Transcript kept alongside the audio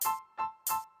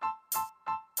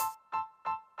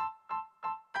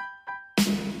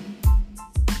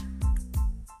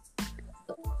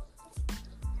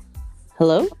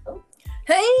Hello?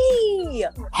 Hey!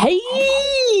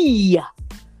 Hey!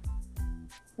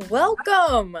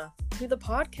 Welcome to the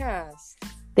podcast.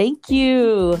 Thank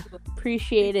you.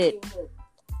 Appreciate it.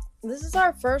 This is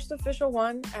our first official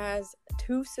one as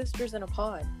two sisters in a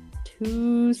pod.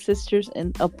 Two sisters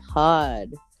in a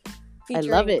pod.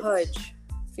 Featuring I love it. Pudge.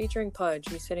 Featuring Pudge.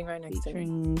 He's sitting right next to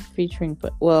me. Featuring,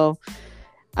 well,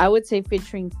 I would say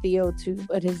featuring Theo too,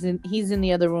 but he's in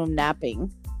the other room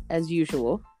napping, as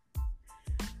usual.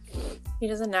 He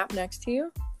doesn't nap next to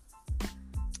you?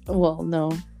 Well,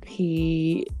 no.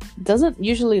 He doesn't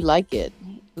usually like it.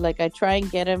 Like, I try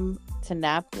and get him to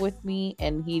nap with me,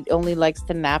 and he only likes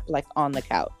to nap, like, on the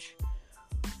couch.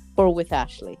 Or with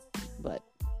Ashley. But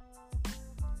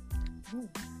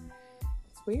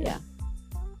It's weird. yeah.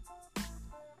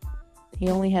 He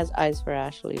only has eyes for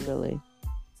Ashley, really.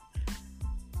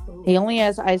 Ooh. He only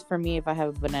has eyes for me if I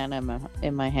have a banana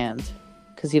in my hand.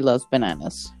 Because he loves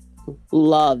bananas.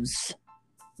 Loves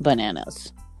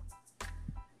bananas.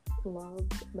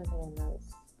 Loves bananas.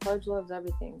 Pudge loves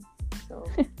everything. So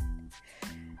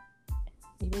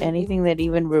Anything that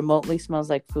even remotely smells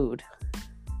like food.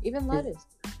 even lettuce.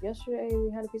 Yesterday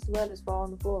we had a piece of lettuce fall on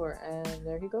the floor, and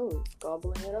there he goes,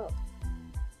 gobbling it up.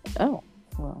 Oh,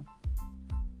 well.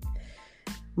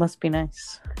 Must be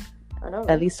nice. I know.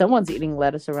 At least someone's eating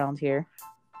lettuce around here.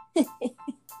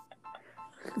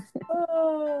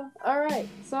 All right.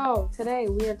 So today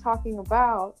we are talking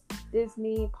about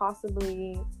Disney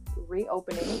possibly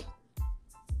reopening.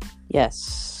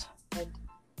 Yes. And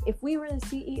if we were the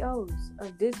CEOs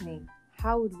of Disney,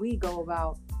 how would we go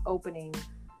about opening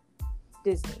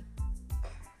Disney?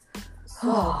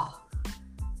 So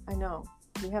I know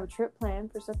we have a trip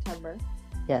planned for September.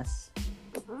 Yes.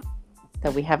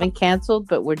 That we haven't canceled,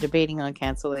 but we're debating on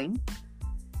canceling.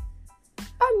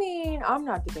 I mean, I'm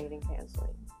not debating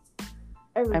canceling.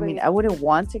 I wouldn't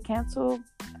want to cancel.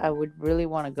 I would really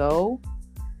want to go.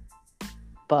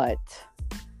 But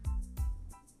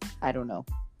I don't know.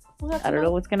 I don't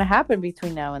know what's going to happen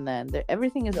between now and then.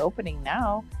 Everything is opening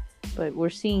now. But we're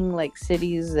seeing like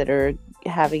cities that are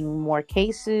having more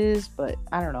cases. But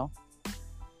I don't know.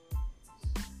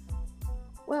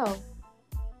 Well,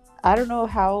 I don't know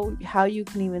how you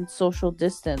can even social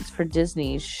distance for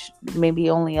Disney. Maybe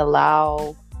only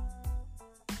allow...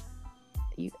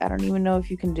 I don't even know if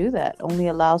you can do that. Only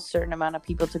allow a certain amount of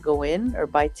people to go in or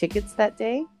buy tickets that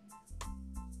day.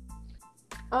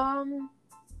 I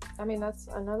mean, that's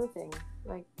another thing.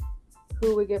 Like,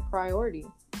 who would get priority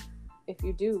if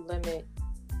you do limit?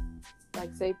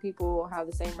 Like, say people have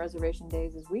the same reservation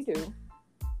days as we do.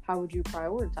 How would you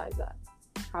prioritize that?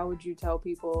 How would you tell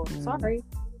people, sorry,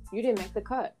 you didn't make the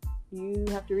cut. You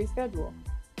have to reschedule.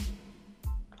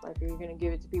 Like, are you going to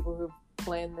give it to people who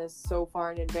planned this so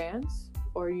far in advance?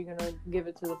 Or are you going to give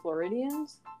it to the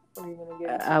Floridians? Or are you going to give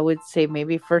it I would say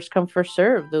maybe first come, first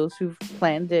serve. Those who've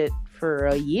planned it for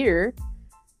a year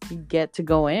get to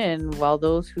go in, while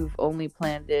those who've only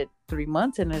planned it 3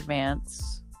 months in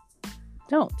advance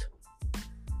don't.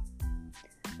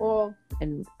 Well,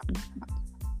 and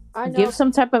I know. Give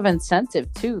some type of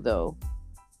incentive too, though.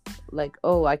 Like,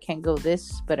 oh, I can't go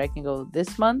this, but I can go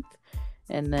this month.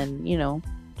 And then,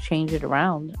 change it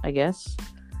around, I guess.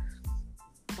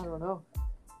 I don't know.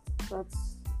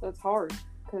 That's hard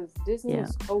because Disney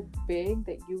is so big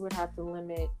that you would have to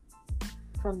limit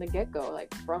from the get-go,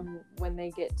 like from when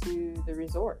they get to the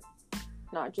resort,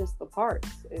 not just the parks.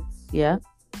 It's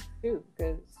too,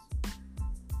 because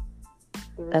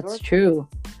that's true.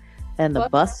 And the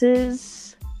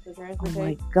buses. The oh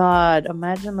my God!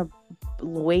 Imagine the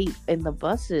wait in the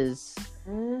buses.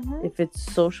 Mm-hmm. If it's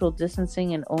social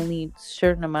distancing and only a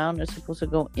certain amount are supposed to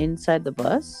go inside the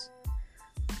bus.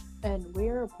 And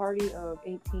we're a party of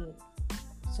 18.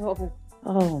 So.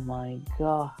 Oh my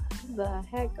God. The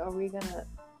heck are we gonna...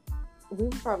 We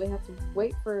would probably have to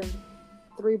wait for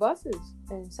 3 buses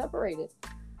and separate it.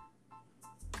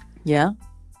 Yeah.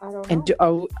 I don't know.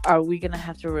 And are we gonna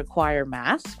have to require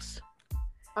masks?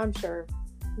 I'm sure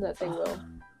that they will.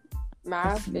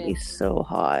 Masks. It's gonna be so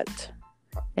hot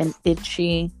and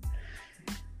itchy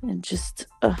and just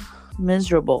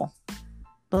miserable.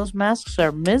 Those masks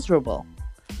are miserable.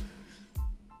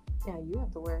 Yeah, you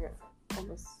have to wear it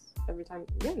almost every time.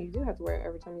 Yeah, you do have to wear it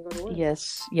every time you go to work.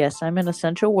 Yes, I'm an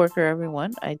essential worker,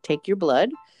 everyone. I take your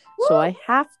blood. Woo! So I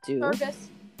have to.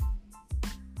 Service.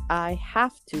 I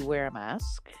have to wear a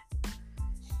mask.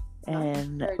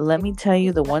 And let me tell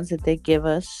you, the ones that they give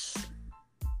us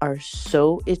are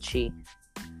so itchy.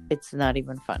 It's not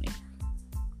even funny.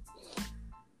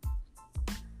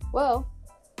 Well,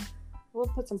 we'll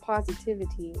put some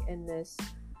positivity in this.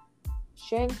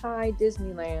 Shanghai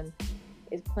Disneyland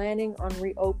is planning on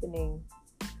reopening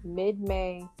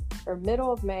mid-May or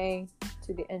middle of May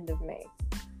to the end of May.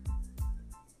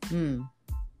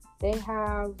 They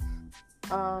have,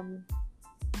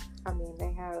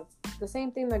 they have the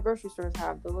same thing that grocery stores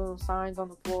have, the little signs on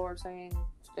the floor saying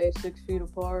stay 6 feet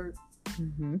apart.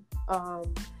 But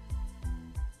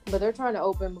they're trying to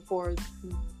open before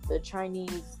the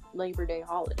Chinese Labor Day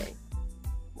holiday,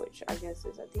 which I guess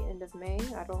is at the end of May.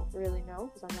 I don't really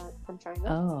know because I'm not from China.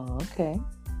 Oh, okay.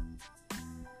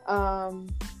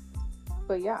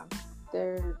 But yeah,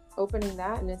 they're opening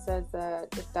that, and it says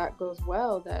that if that goes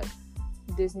well, that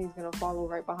Disney's gonna follow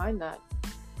right behind that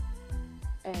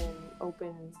and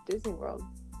open Disney World.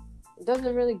 It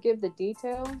doesn't really give the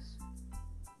details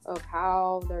of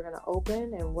how they're gonna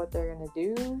open and what they're gonna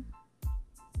do,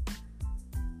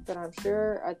 but I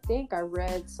think I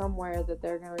read somewhere that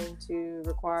they're going to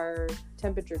require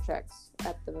temperature checks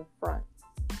at the front.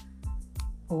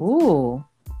 Ooh,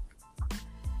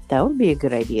 that would be a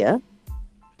good idea.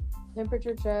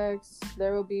 Temperature checks.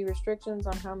 There will be restrictions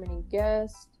on how many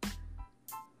guests.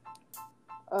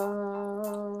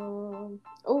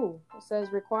 It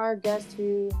says require guests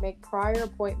to make prior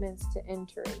appointments to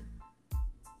entering.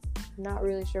 Not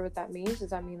really sure what that means.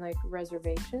 Does that mean like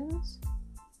reservations?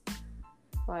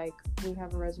 Like we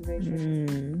have a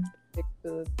reservation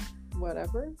to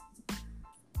whatever?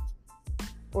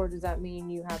 Or does that mean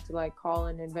you have to like call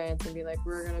in advance and be like,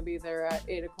 we're gonna be there at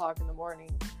 8:00 in the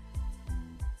morning?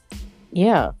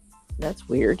 Yeah, that's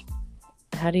weird.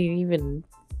 How do you even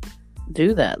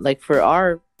do that? Like for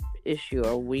our issue,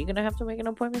 are we gonna have to make an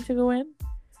appointment to go in?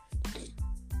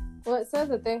 Well, it says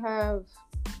that they have.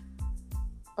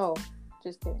 Oh,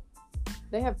 just kidding.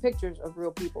 They have pictures of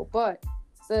real people, but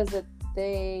it says that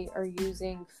they are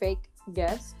using fake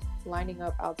guests lining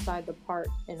up outside the park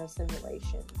in a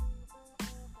simulation.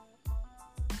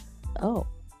 Oh.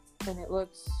 And it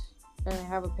looks, and they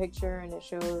have a picture, and it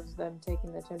shows them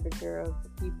taking the temperature of the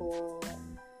people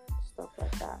and stuff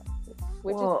like that,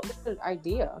 which is a good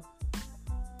idea.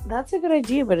 That's a good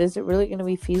idea, but is it really going to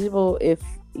be feasible if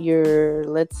you're,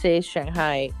 let's say,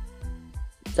 Shanghai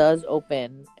does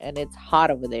open and it's hot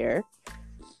over there,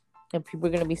 and people are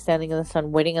going to be standing in the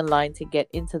sun waiting in line to get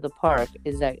into the park?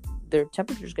 Is that their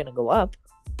temperature's going to go up?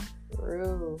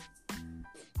 True.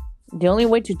 The only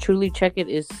way to truly check it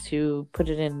is to put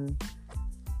it in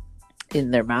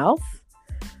their mouth,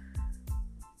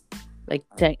 like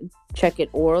check it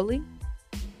orally.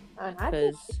 And I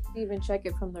think even check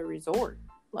it from the resort.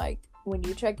 Like when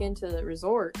you check into the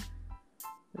resort,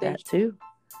 that too.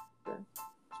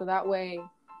 So that way,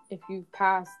 if you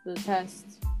pass the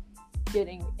test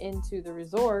getting into the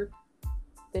resort,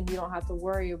 then you don't have to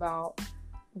worry about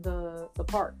the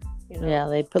park. You know? Yeah,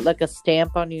 they put like a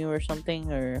stamp on you or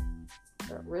something, or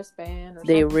a wristband, or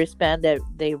they wristband that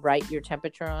they write your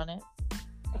temperature on it,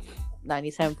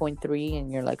 97.3, and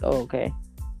you're like, oh, okay.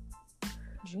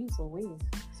 Jeez Louise,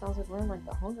 sounds like we're in like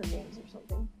the Hunger Games or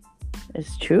something.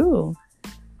 It's true.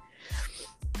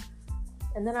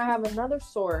 And then I have another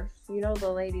source. You know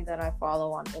the lady that I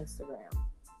follow on Instagram,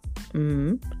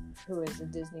 who is a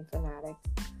Disney fanatic.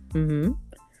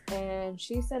 And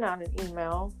she sent out an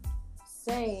email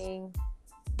saying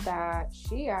that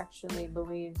she actually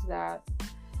believes that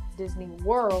Disney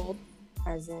World,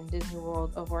 as in Disney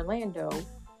World of Orlando,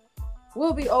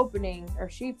 will be opening, or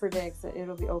she predicts that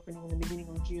it'll be opening in the beginning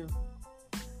of June.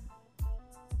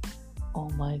 Oh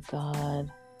my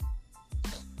God.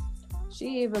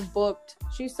 She even booked,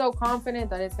 she's so confident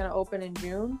that it's going to open in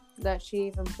June that she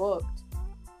even booked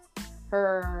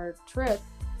her trip,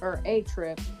 or a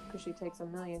trip, because she takes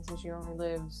 $1 million since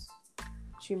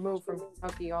she moved from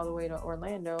Kentucky all the way to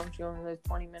Orlando. She only lives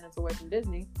 20 minutes away from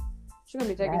Disney. She's going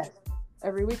to be taking trips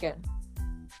every weekend.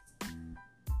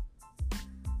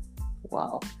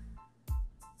 Wow.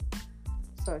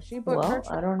 So she booked her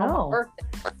trip. I don't know. On her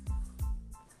birthday.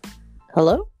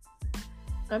 Hello?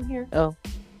 I'm here. Oh,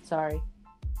 sorry.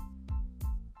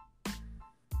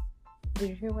 Did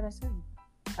you hear what I said?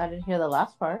 I didn't hear the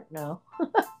last part. No.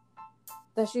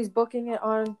 That she's booking it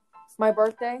on my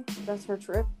birthday. That's her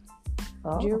trip.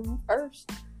 Oh. June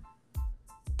 1st.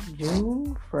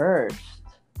 June 1st.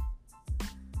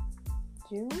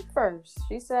 June 1st.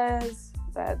 She says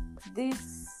that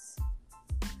these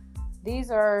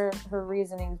are her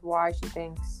reasonings why she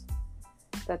thinks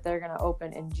that they're going to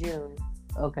open in June.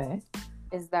 Okay.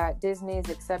 Is that Disney is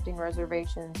accepting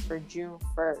reservations for June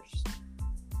 1st.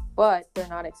 But they're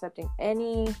not accepting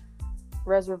any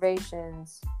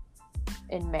reservations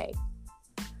in May.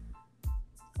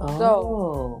 Oh.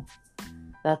 So,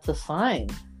 that's a sign.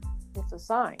 It's a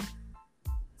sign.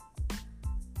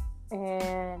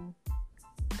 And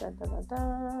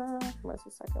What's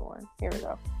the second one? Here we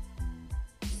go.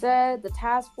 Said the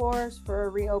task force for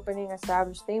reopening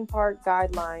established theme park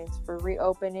guidelines for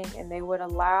reopening, and they would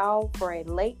allow for a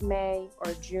late May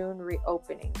or June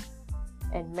reopening.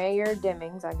 And Mayor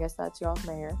Demings, I guess that's y'all's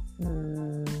mayor.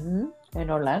 Mm-hmm. In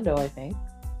Orlando, I think.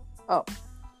 Oh,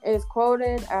 is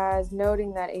quoted as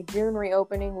noting that a June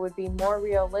reopening would be more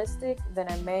realistic than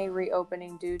a May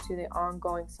reopening due to the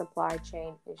ongoing supply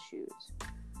chain issues.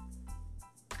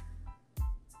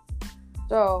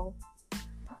 So,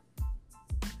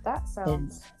 that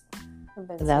sounds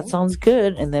convincing. That sounds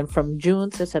good. And then from June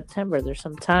to September, there's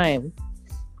some time.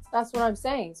 That's what I'm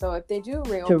saying. So if they do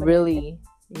reopen, to really,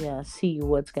 see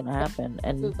what's gonna happen,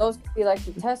 and those could be like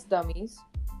the test dummies.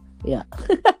 Yeah,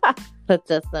 the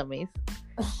test dummies.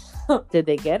 Did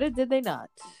they get it? Did they not?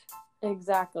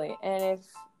 Exactly. And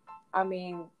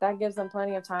that gives them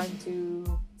plenty of time to,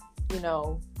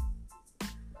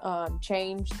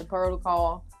 change the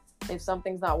protocol. If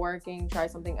something's not working, try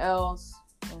something else.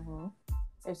 Mm-hmm.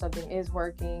 If something is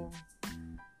working,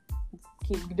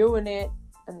 keep doing it.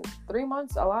 And 3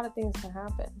 months, a lot of things can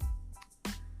happen.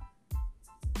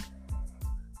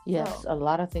 Yes, a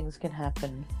lot of things can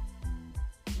happen.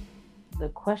 The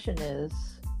question is,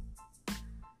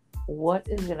 what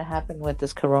is going to happen with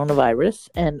this coronavirus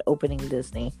and opening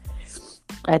Disney?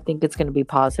 I think it's going to be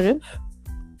positive,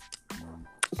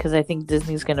 because I think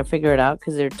Disney's going to figure it out,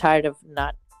 because they're tired of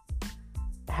not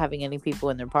having any people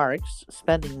in their parks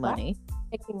spending money.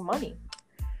 Making money.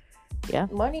 Yeah.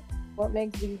 Money, what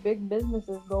makes these big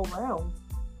businesses go round.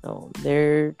 So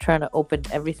they're trying to open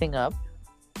everything up.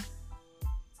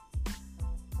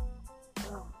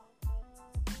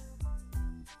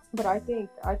 But I think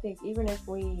even if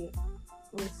we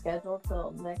reschedule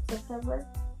till next September,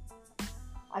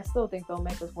 I still think they'll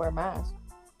make us wear masks.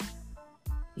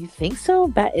 You think so?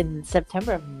 Back in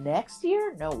September of next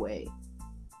year? No way.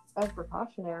 As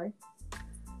precautionary.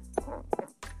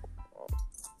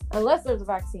 Unless there's a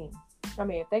vaccine. I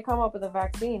mean, if they come up with a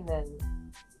vaccine, then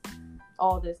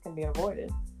all this can be avoided.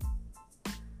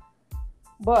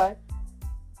 But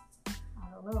I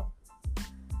don't know.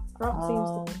 Trump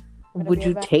seems to. Would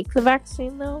you take the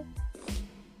vaccine though?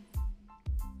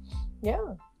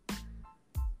 Yeah.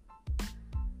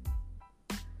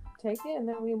 Take it, and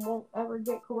then we won't ever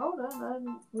get corona, and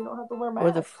then we don't have to wear masks.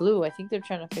 Or the flu. I think they're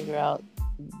trying to figure out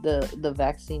the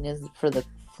vaccine is for the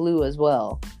flu as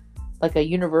well. Like a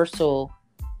universal,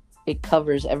 it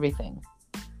covers everything.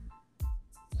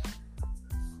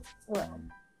 Well,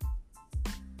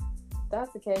 if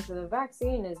that's the case, if the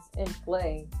vaccine is in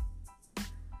play,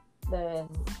 then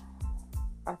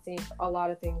I think a lot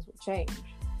of things will change,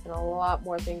 and a lot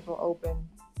more things will open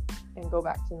and go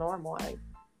back to normal, I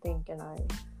think, and I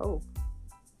hope.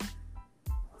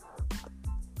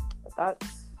 But that's,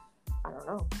 I don't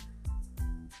know.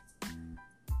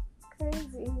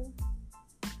 Crazy.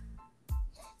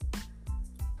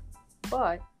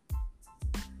 But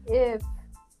if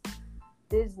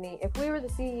we were the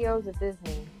CEOs of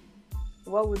Disney,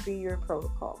 what would be your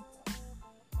protocol?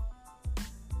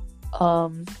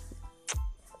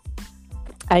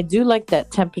 I do like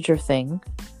that temperature thing.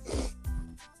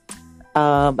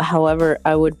 However,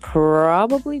 I would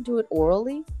probably do it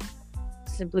orally,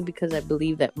 simply because I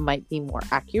believe that might be more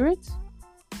accurate.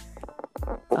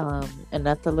 And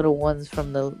not the little ones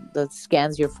from the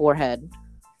scans your forehead.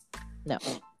 No.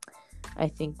 I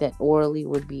think that orally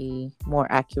would be more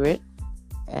accurate,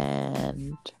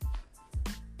 and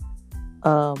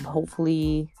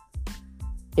hopefully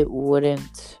it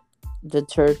wouldn't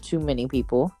deter too many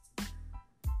people.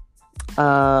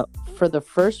 For the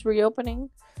first reopening,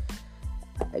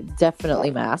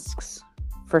 definitely masks,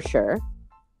 for sure.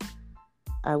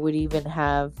 I would even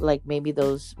have like maybe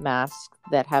those masks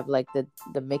that have like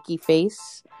the Mickey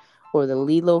face or the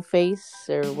Lilo face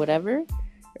or whatever,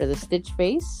 or the Stitch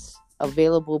face,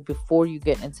 available before you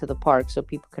get into the park, so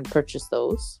people can purchase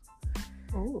those.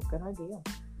 Oh, good idea.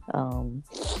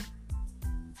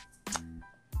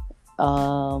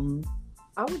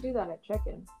 I would do that at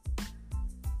check-in.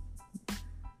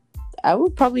 I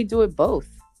would probably do it both.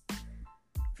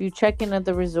 If you check in at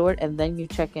the resort and then you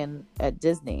check in at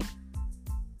Disney.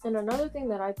 And another thing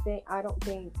that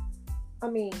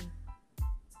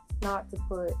not to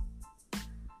put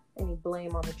any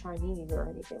blame on the Chinese or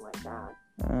anything like that.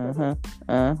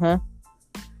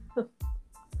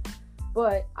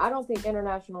 But I don't think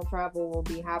international travel will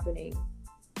be happening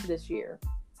this year.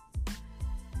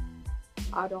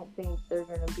 I don't think they're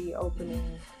going to be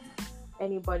opening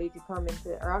anybody to come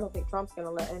into, or I don't think Trump's going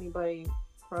to let anybody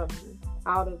from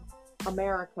out of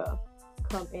America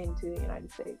come into the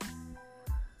United States.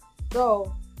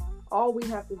 So all we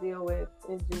have to deal with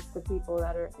is just the people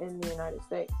that are in the United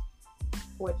States,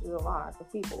 which is a lot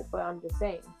of people. But I'm just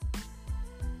saying,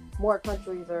 more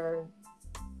countries are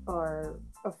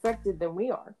affected than we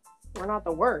are. We're not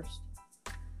the worst.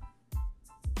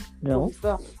 No. We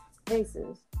still have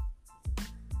cases.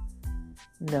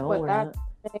 No, but we're that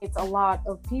not. creates a lot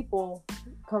of people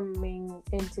coming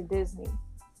into Disney.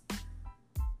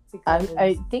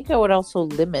 I think I would also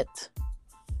limit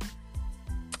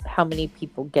how many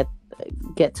people get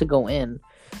to go in.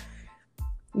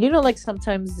 You know, like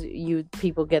sometimes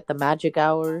people get the magic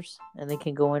hours and they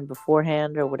can go in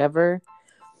beforehand or whatever.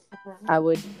 I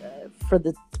would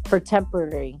for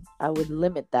temporary, I would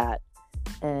limit that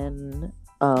and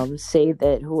say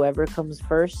that whoever comes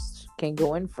first can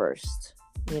go in first.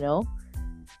 You know,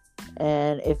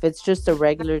 and if it's just a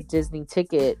regular Disney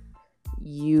ticket,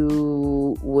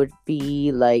 you would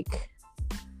be like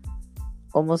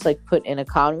almost like put in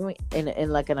economy in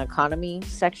like an economy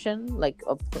section, like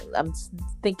I'm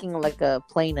thinking like a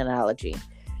plane analogy,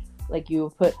 like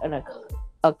you put an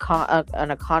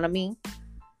economy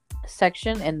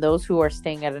section, and those who are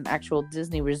staying at an actual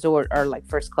Disney resort are like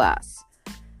first class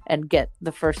and get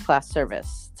the first class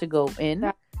service to go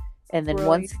in. And then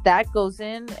once that goes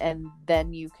in, and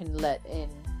then you can let in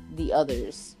the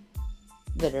others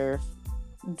that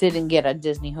didn't get a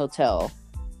Disney hotel.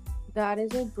 That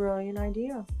is a brilliant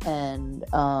idea. And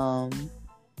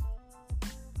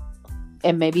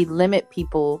maybe limit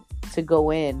people to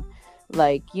go in.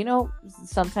 Like, you know,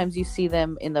 sometimes you see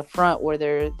them in the front where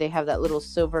they have that little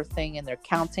silver thing and they're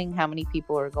counting how many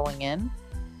people are going in.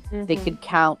 Mm-hmm. They could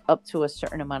count up to a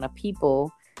certain amount of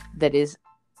people that is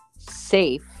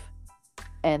safe.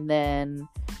 And then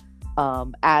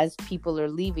as people are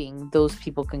leaving, those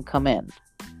people can come in.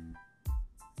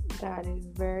 That is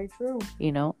very true.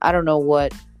 You know, I don't know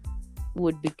what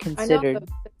would be considered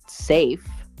safe.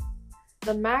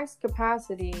 The max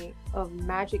capacity of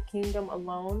Magic Kingdom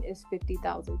alone is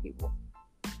 50,000 people.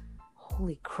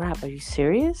 Holy crap, are you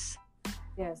serious?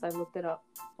 Yes, I looked it up.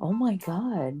 Oh my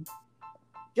god.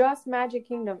 Just Magic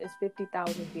Kingdom is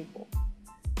 50,000 people.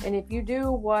 And if you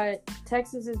do what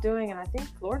Texas is doing, and I think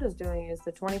Florida's doing, is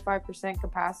the 25%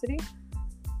 capacity.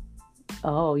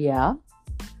 Oh, yeah?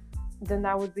 Then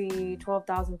that would be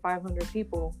 12,500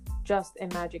 people just in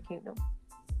Magic Kingdom.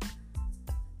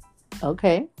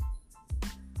 Okay.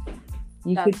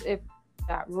 If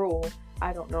that rule.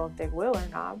 I don't know if they will or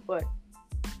not, but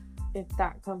if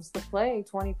that comes to play,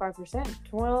 25%,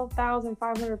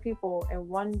 12,500 people in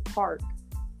one park.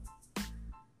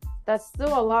 That's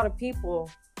still a lot of people.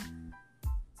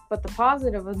 But the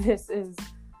positive of this is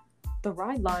the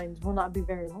ride lines will not be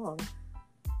very long.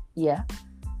 Yeah.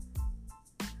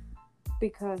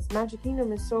 Because Magic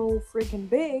Kingdom is so freaking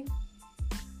big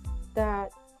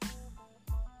that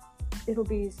it'll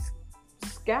be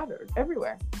scattered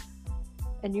everywhere.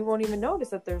 And you won't even notice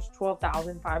that there's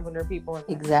 12,500 people in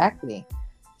there. Exactly.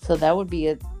 So that would be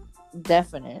a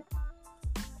definite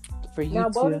for you now,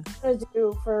 to... Now, what are you going to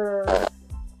do for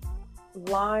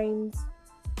lines,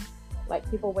 like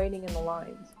people waiting in the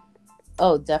lines?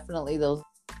 Oh, definitely those.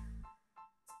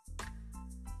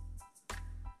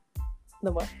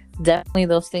 The what? Definitely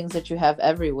those things that you have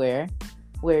everywhere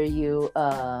where you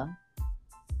have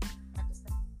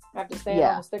to stand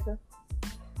on the sticker.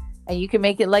 And you can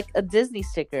make it like a Disney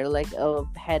sticker, like a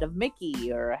head of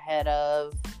Mickey or a head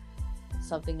of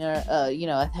something, or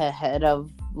a head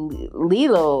of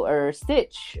Lilo or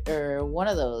Stitch or one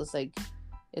of those. Like,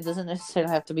 it doesn't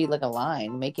necessarily have to be like a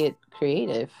line. Make it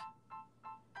creative.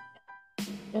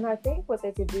 And I think what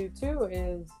they could do too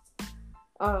is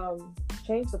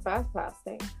change the fast pass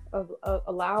thing.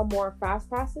 Allow more fast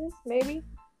passes, maybe,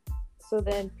 so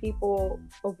then people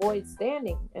avoid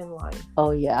standing in line.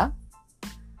 Oh yeah.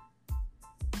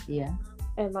 Yeah.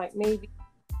 And like maybe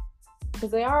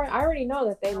because I already know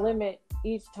that they limit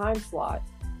each time slot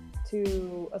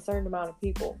to a certain amount of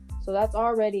people, so that's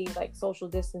already like social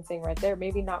distancing right there.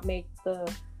 Maybe not make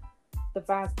the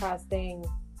fast pass thing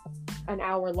an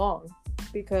hour long,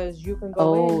 because you can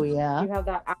go in. Yeah. You have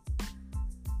that hour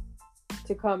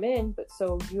to come in, but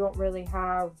so you don't really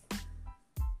have,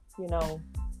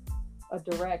 a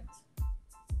direct,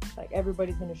 like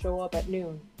everybody's going to show up at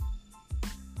noon.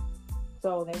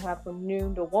 So they have from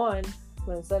noon to 1,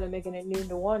 but instead of making it noon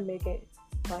to 1, make it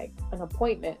like an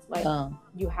appointment. Like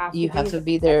you have to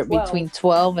be there between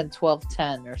 12 and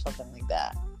 12:10 or something like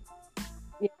that.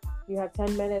 Yeah, you have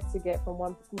 10 minutes to get from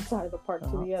one side of the park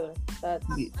to the other. That's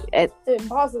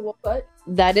impossible, but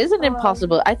that isn't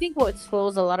impossible. I think what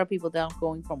slows a lot of people down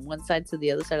going from one side to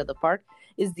the other side of the park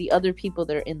is the other people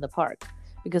that are in the park,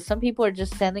 because some people are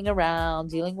just standing around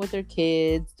dealing with their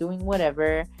kids, doing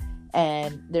whatever.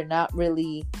 and they're not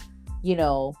really, you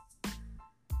know,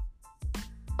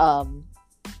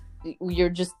 you're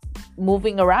just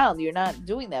moving around. You're not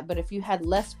doing that. But if you had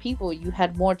less people, you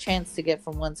had more chance to get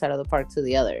from one side of the park to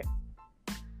the other.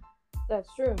 That's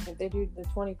true. If they do the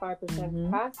 25%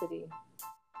 capacity,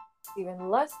 even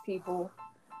less people.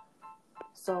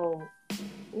 So,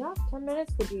 yeah, 10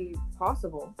 minutes could be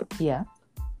possible. Yeah.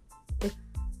 If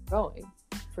going.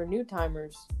 For new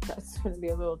timers, that's going to be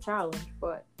a little challenge,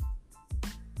 but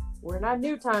we're not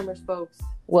new timers, folks.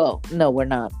 Well, no, we're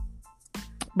not.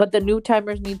 But the new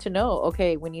timers need to know,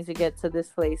 okay, we need to get to this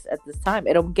place at this time.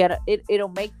 It'll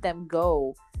make them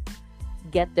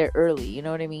get there early. You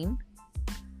know what I mean?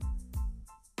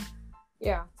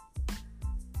 Yeah.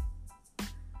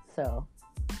 So,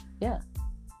 yeah.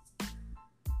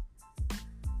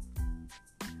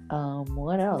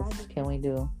 What else can we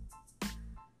do?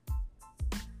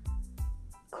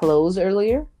 Close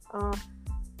earlier?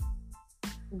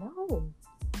 No.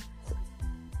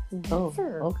 Oh,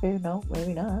 okay, no,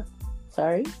 maybe not.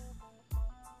 Sorry.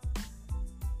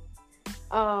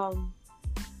 I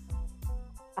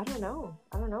don't know.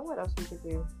 I don't know what else we could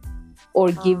do. Or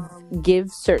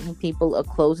give certain people a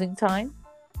closing time.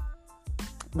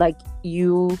 Like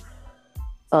you,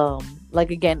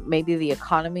 like again, maybe the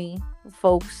economy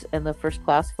folks and the first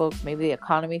class folks, maybe the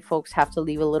economy folks have to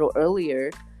leave a little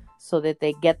earlier so that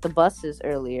they get the buses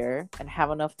earlier and have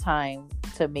enough time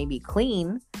to maybe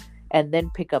clean and then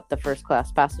pick up the first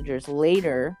class passengers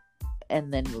later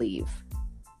and then leave.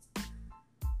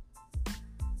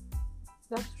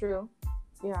 That's true.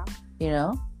 Yeah. You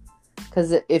know?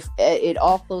 Because if it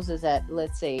all closes at,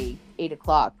 let's say, 8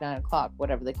 o'clock, 9 o'clock,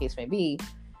 whatever the case may be,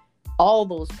 all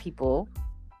those people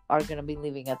are going to be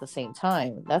leaving at the same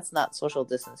time. That's not social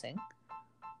distancing.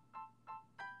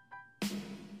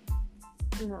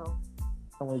 No.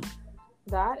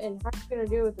 That, and how are you going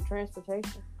to do with the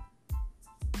transportation?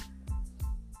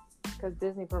 Because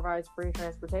Disney provides free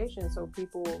transportation, so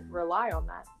people rely on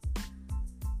that.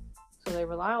 So they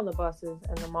rely on the buses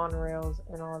and the monorails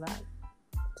and all that.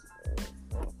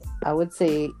 I would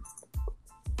say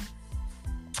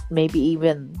maybe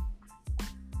even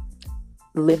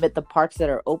limit the parks that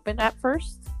are open at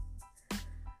first.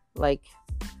 Like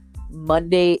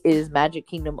Monday is Magic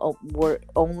Kingdom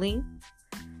only,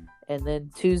 and then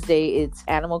Tuesday it's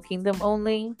Animal Kingdom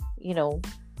only. You know,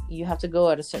 you have to go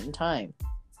at a certain time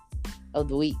of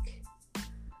the week,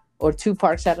 or 2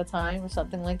 parks at a time or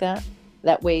something like that.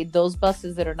 That way those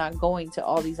buses that are not going to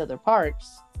all these other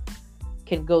parks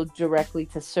can go directly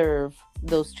to serve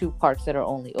those 2 parks that are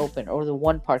only open, or the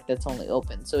 1 park that's only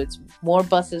open. So it's more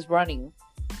buses running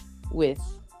with,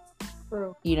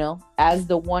 you know, as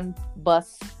the 1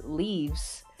 bus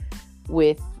leaves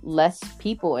with less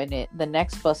people in it, the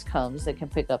next bus comes that can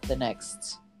pick up the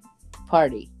next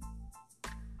party.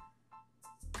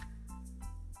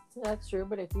 That's true,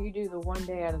 but if you do the 1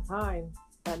 day at a time,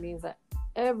 that means that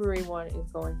everyone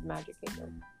is going to Magic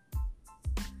Kingdom.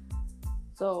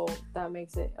 So that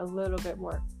makes it a little bit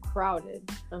more crowded,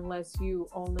 unless you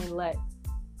only let's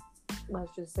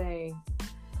just say,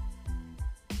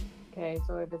 okay,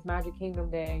 so if it's Magic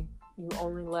Kingdom Day, you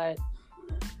only let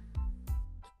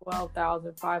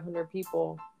 12,500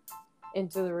 people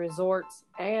into the resorts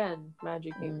and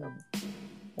Magic Kingdom.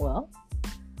 Well,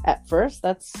 at first,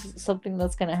 that's something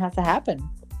that's going to have to happen.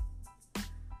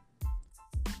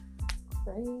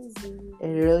 Crazy. It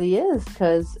really is,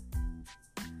 because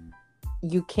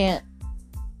you can't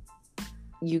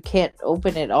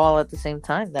open it all at the same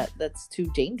time. That's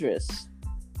too dangerous.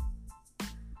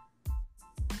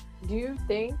 Do you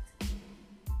think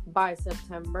by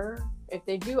September, if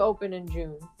they do open in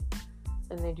June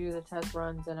and they do the test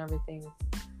runs and everything,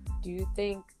 do you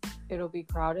think it'll be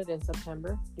crowded in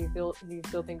September? Do you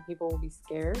still think people will be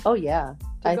scared? Oh yeah.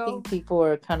 I think people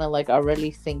are kind of like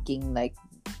already thinking like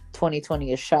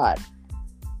 2020 is shot.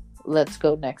 Let's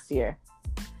go next year.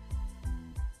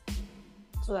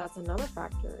 So that's another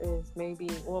factor, is maybe,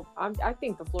 well, I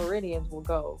think the Floridians will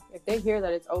go. If they hear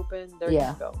that it's open, they're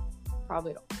going to go.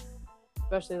 Probably don't.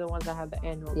 Especially the ones that have the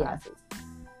annual passes.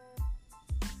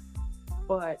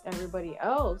 But everybody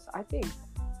else, I think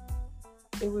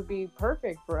it would be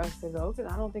perfect for us to go,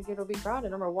 because I don't think it'll be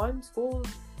crowded. Number one, schools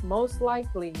most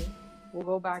likely will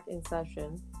go back in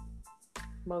session.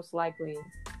 Most likely.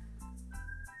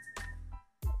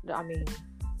 I mean,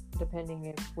 depending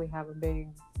if we have a big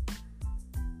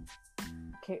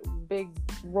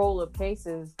roll of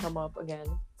cases come up again.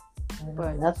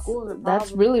 But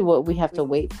that's really what we have to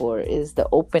wait for, is the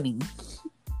opening,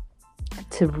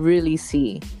 to really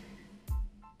see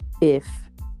if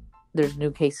there's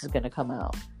new cases going to come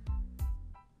out.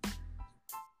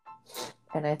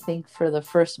 And I think for the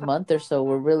first month or so,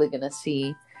 we're really going to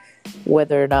see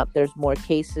whether or not there's more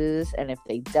cases and if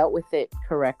they dealt with it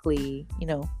correctly,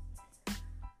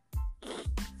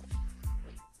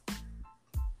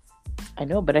 I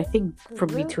know, but I think from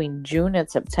between June and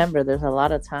September, there's a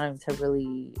lot of time to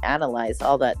really analyze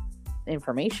all that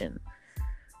information.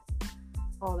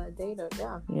 All that data,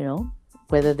 yeah.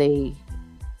 Whether they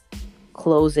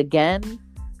close again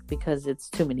because it's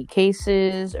too many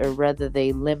cases, or whether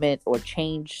they limit or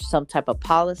change some type of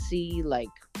policy, like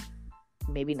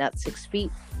maybe not 6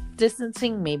 feet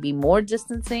distancing, maybe more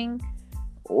distancing,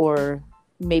 or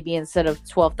maybe instead of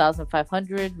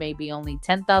 12,500, maybe only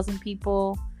 10,000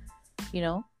 people,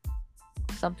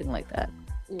 something like that.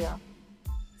 Yeah.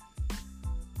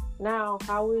 Now,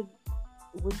 how would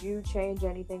you change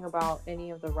anything about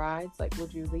any of the rides? Like,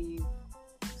 would you leave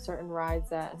certain rides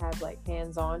that have like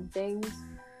hands-on things?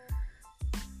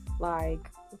 Like,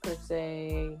 per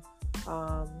se,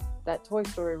 that Toy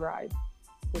Story ride,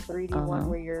 the 3D one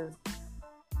where you're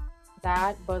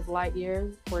that Buzz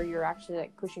Lightyear where you're actually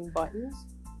like pushing buttons.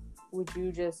 Would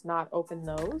you just not open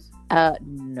those?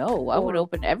 No, I would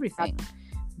open everything,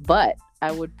 but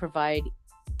I would provide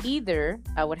either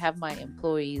I would have my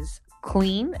employees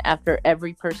clean after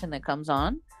every person that comes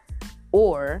on,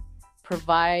 or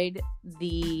provide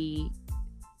the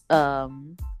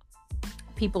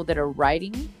people that are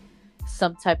riding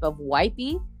some type of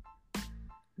wipey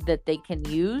that they can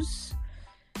use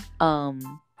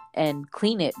and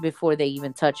clean it before they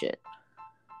even touch it.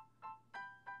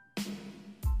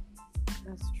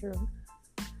 That's true.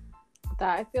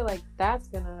 I feel like that's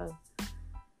gonna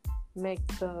make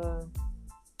the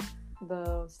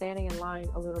standing in line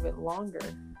a little bit longer,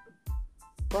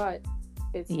 but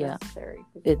it's necessary.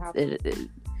 It's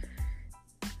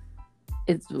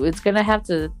gonna have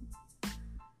to.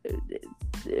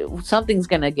 Something's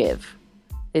gonna give.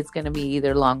 It's gonna be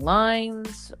either long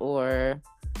lines or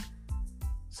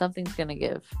something's gonna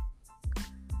give.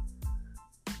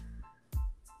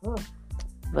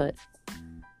 But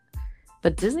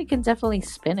Disney can definitely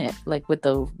spin it, like with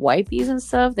the wipies and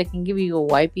stuff. They can give you a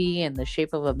wipey in the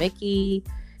shape of a Mickey,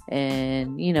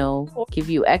 and give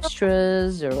you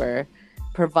extras, or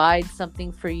provide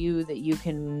something for you that you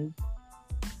can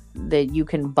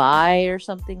buy, or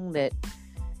something that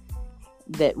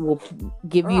will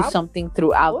give you something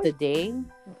throughout the day,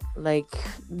 like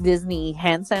Disney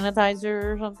hand sanitizer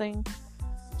or something.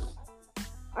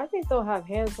 I think they'll have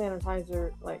hand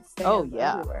sanitizer like stands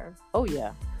everywhere. Oh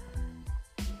yeah.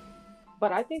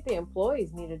 But I think the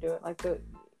employees need to do it. Like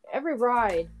every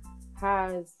ride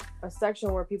has a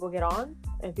section where people get on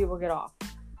and people get off.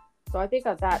 So I think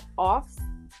at that off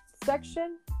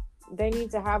section, they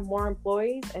need to have more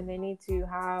employees, and they need to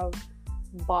have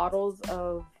bottles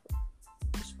of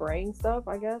spraying stuff,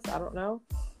 I guess. I don't know.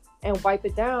 And wipe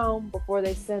it down before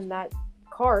they send that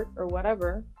cart or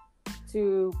whatever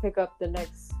to pick up the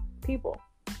next people.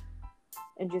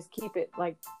 And just keep it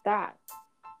like that.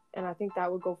 And I think that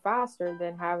would go faster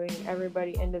than having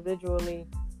everybody individually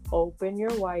open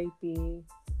your wipey,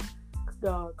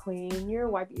 clean your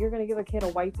wipey. You're going to give a kid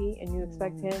a wipey and you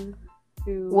expect him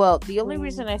to... Well, the only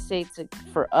reason I say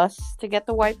for us to get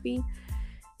the wipey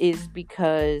is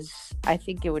because I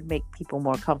think it would make people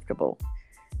more comfortable.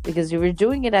 Because if you're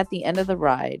doing it at the end of the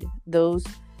ride,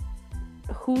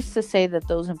 who's to say that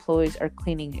those employees are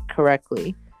cleaning it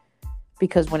correctly?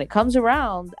 Because when it comes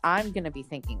around, I'm going to be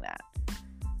thinking that.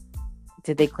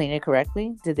 Did they clean it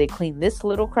correctly? Did they clean this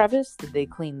little crevice? Did they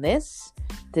clean this?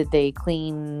 Did they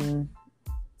clean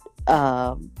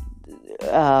where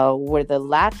the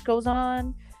latch goes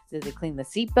on? Did they clean the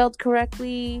seatbelt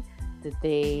correctly? Did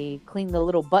they clean the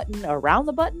little button around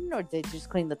the button? Or did they just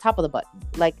clean the top of the button?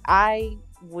 Like, I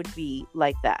would be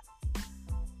like that.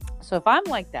 So if I'm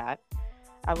like that,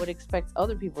 I would expect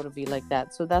other people to be like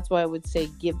that. So that's why I would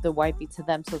say give the wipey to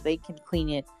them so they can clean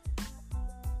it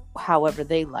however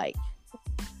they like.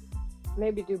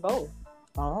 Maybe do both.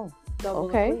 Oh,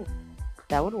 okay.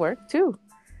 That would work too.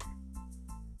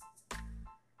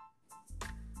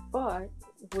 But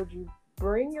would you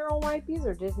bring your own wipies,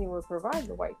 or Disney would provide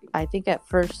the wipies? I think at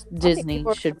first Disney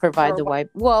should provide the wipe.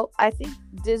 Well, I think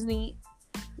Disney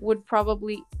would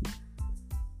probably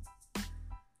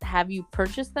have you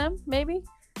purchase them, maybe.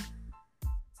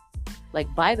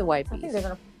 Like buy the wipies. I think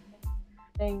they're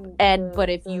gonna. But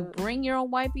if you bring your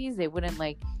own wipies, they wouldn't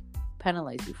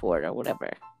penalize you for it or whatever.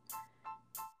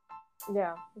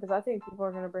 Yeah, because I think people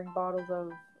are going to bring bottles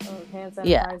of hand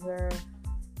sanitizer.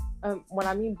 Yeah. When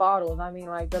I mean bottles, I mean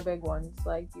like the big ones,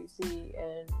 like you see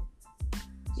in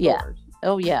stores. Yeah.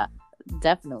 Oh yeah,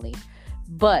 definitely.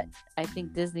 But I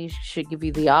think Disney should give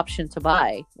you the option to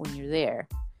buy when you're there,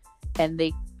 and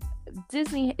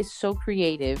Disney is so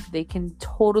creative. They can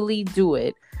totally do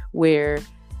it where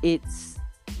it's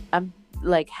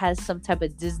like has some type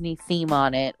of Disney theme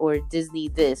on it, or Disney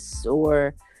this,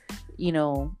 or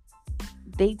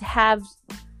they have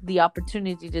the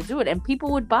opportunity to do it, and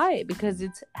people would buy it because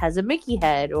it has a Mickey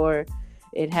head, or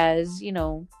it has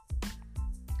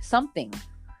something,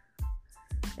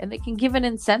 and they can give an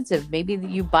incentive. Maybe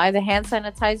you buy the hand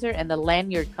sanitizer and the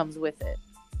lanyard comes with it.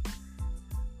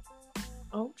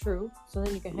 Oh, true. So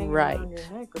then you can hang it around your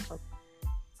neck or something.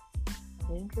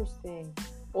 Interesting.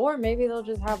 Or maybe they'll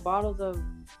just have bottles of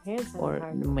hand sanitizer.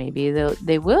 Or maybe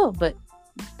they will, but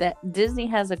that Disney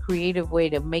has a creative way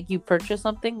to make you purchase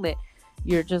something that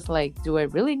you're just like, do I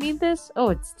really need this? Oh,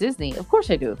 it's Disney. Of course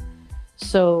I do.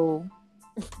 So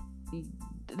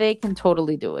they can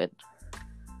totally do it.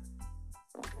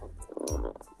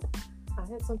 I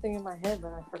had something in my head,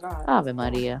 but I forgot. Ave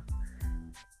Maria.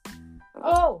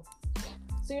 Oh!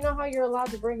 So you know how you're allowed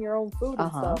to bring your own food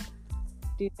and stuff?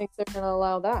 Do you think they're going to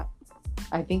allow that?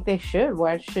 I think they should.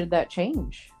 Why should that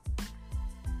change?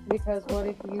 Because what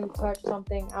if you touch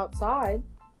something outside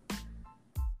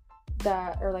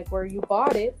or like where you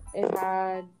bought it, it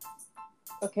had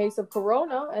a case of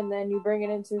Corona, and then you bring it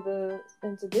into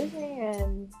Disney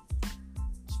and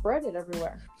spread it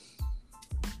everywhere.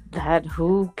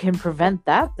 Who can prevent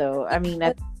that though? I mean,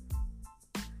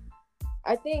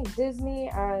 I think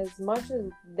Disney, as much as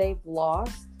they've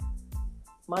lost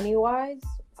money-wise,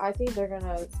 I think they're going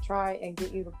to try and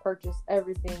get you to purchase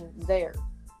everything there.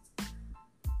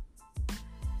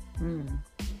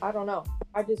 I don't know.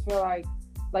 I just feel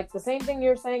like the same thing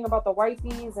you're saying about the wipes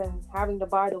and having to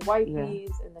buy the wipes and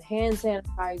the hand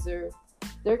sanitizer,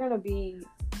 they're going to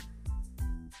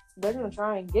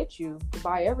try and get you to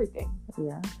buy everything.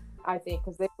 Yeah. I think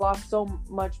because they've lost so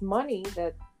much money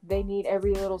that they need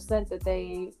every little cent that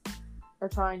they are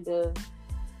trying to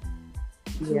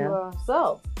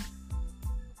sell.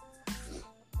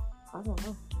 I don't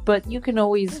know. But you can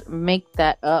always make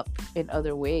that up in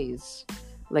other ways.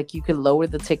 Like you could lower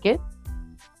the ticket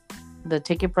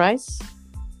price.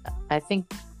 I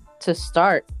think to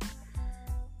start,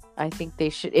 I think they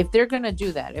should, if they're going to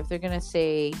do that, if they're going to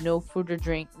say no food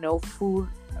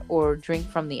or drink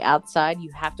from the outside,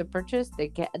 you have to purchase,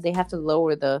 they have to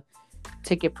lower the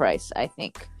ticket price, I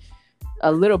think.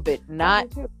 A little bit. Not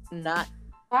that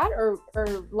or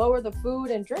lower the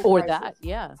food and drink or prices. That,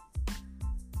 yeah.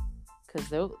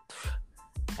 Because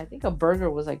I think a burger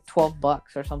was like $12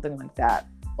 or something like that.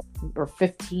 Or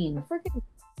 $15.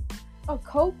 A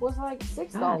Coke was like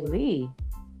 $6. Golly.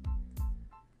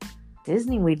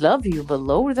 Disney, we love you, but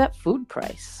lower that food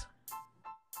price.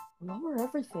 Lower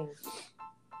everything.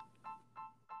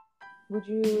 Would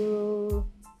you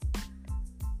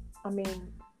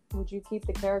keep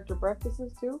the character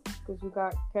breakfasts too? Because you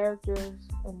got characters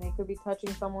and they could be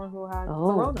touching someone who has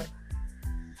Corona.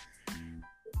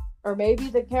 Or maybe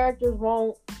the characters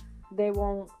won't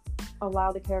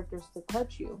allow the characters to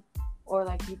touch you. Or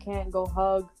like you can't go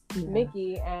hug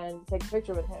Mickey and take a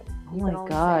picture with him. Oh my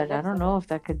God, I don't know if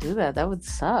that could do that. That would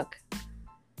suck.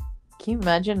 Can you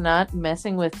imagine not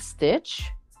messing with Stitch?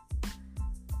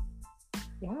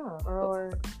 Yeah,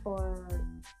 or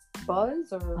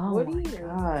Buzz or Woody. Oh my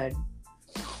God.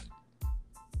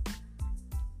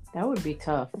 That would be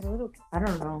tough. I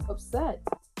don't know. Upset.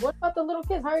 What about the little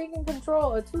kids? How are you going to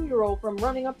control a 2-year-old from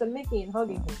running up to Mickey and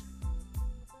hugging him?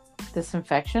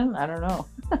 Disinfection? I don't know.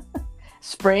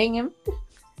 Spraying him?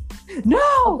 No!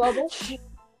 A bubble?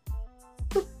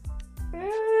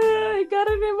 I got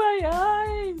it in my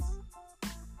eyes.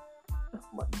 Oh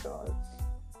my God.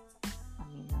 I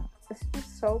mean, it's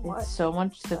just so much. It's so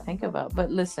much to think about. But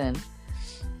listen,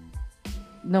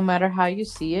 no matter how you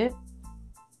see it,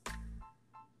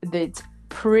 it's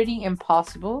pretty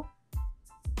impossible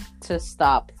to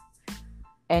stop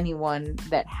anyone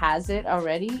that has it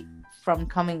already from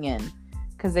coming in,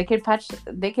 because they could pass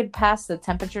the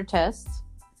temperature tests.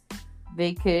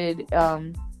 They could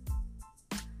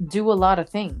do a lot of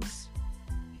things,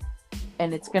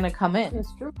 and it's gonna come in.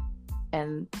 It's true.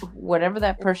 And whatever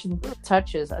that person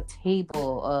touches, a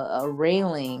table, a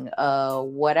railing,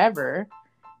 whatever,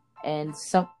 and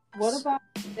some. What about?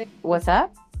 What's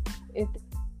that?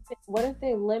 What if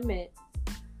they limit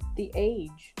the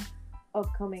age of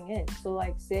coming in? So,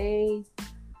 like, say,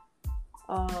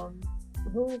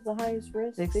 who is the highest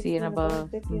risk? 60 and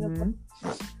above. 50 and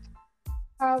above.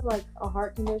 Have like a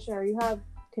heart condition, or you have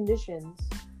conditions,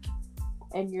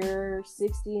 and you're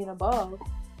 60 and above,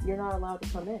 you're not allowed to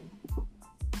come in. Oh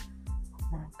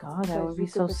my God, that would be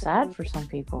so sad for some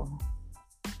people.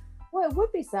 Well, it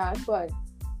would be sad, but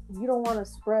you don't want to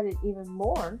spread it even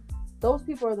more. those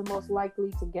people are the most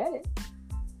likely to get it.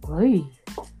 Oy.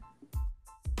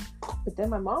 But then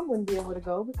my mom wouldn't be able to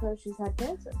go because she's had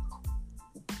cancer.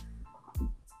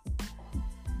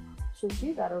 So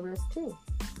she's at a risk too.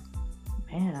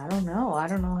 Man, I don't know. I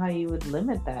don't know how you would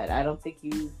limit that. I don't think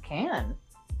you can.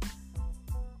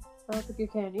 I don't think you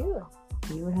can either.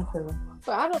 You would have to.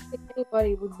 But I don't think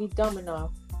anybody would be dumb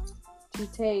enough to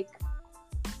take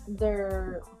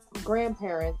their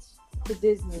grandparents to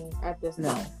Disney at this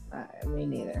No, time. me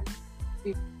neither.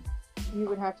 You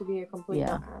would have to be a complete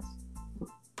dumbass.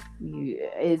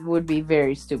 It would be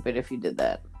very stupid if you did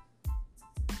that.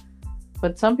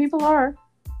 But some people are.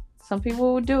 Some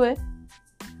people would do it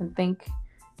and think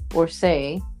or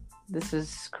say, this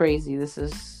is crazy. This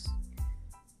is,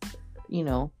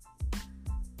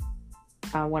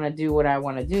 I want to do what I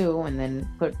want to do and then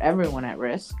put everyone at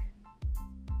risk.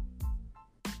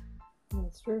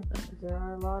 That's true. There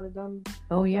are a lot of dumb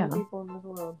people in this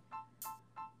world.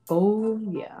 Oh,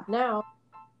 yeah. Now,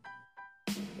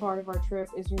 part of our trip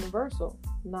is Universal.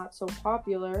 Not so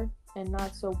popular and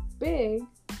not so big.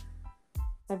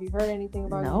 Have you heard anything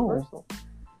about Universal?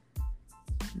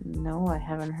 No, I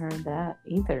haven't heard that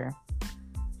either.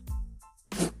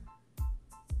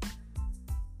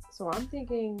 So I'm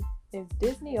thinking if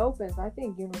Disney opens, I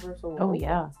think Universal will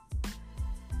open.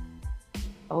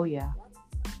 Oh, yeah.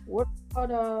 What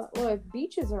about, if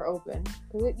beaches are open?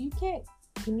 Can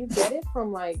you get it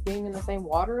from, like, being in the same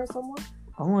water as someone?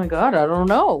 Oh, my God, I don't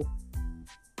know.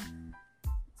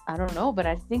 But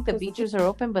I think the beaches are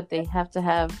open, but they have to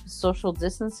have social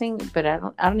distancing. But I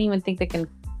don't even think they can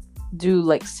do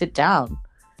like sit down.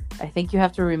 I think you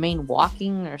have to remain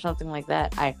walking or something like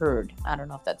that. I heard. I don't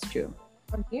know if that's true.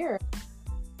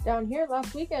 Down here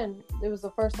last weekend, it was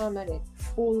the first time that it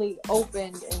fully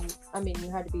opened, and I mean, you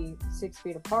had to be 6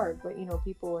 feet apart. But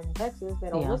people in Texas, they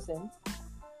don't listen,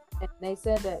 and they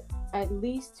said that at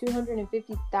least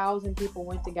 250,000 people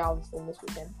went to Galveston this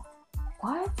weekend.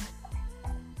 What?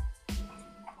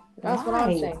 That's what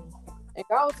I'm saying. And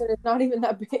Galveston is not even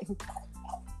that big.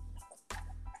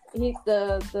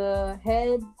 The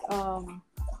head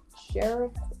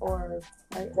sheriff or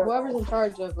whoever's in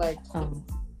charge of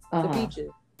the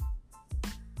beaches.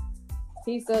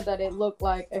 He said that it looked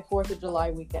like a 4th of July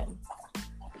weekend.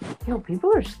 Yo,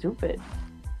 people are stupid.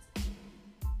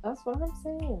 That's what I'm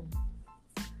saying.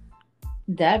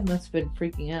 Dad must have been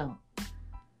freaking out.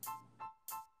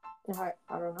 I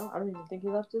don't know. I don't even think he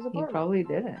left his apartment. He probably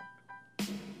didn't.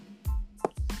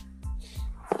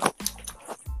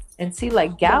 And see,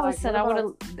 like Galveston, I would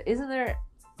have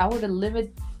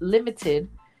limited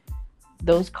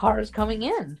those cars coming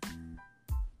in.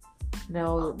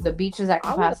 No, the beach is at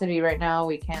capacity right now.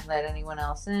 We can't let anyone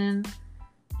else in.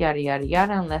 Yada, yada,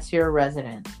 yada, unless you're a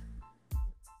resident.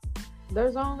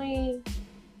 There's only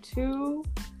 2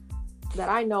 that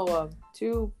I know of.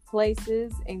 2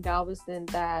 places in Galveston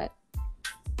that...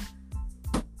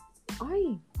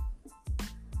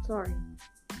 Sorry.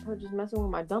 I was just messing with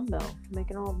my dumbbell.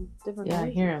 Making all different noises. I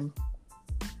hear him.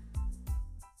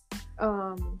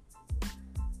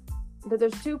 But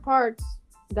there's 2 parts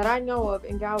that I know of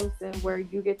in Galveston where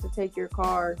you get to take your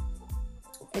car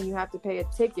and you have to pay a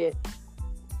ticket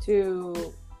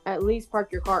to at least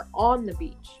park your car on the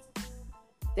beach.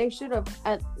 They should have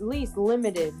at least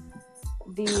limited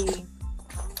the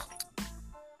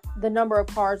number of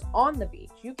cars on the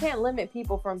beach. You can't limit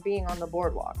people from being on the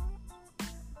boardwalk,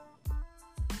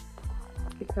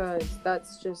 because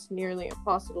that's just nearly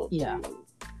impossible to.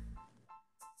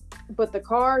 But the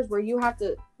cars where you have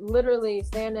to literally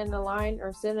stand in the line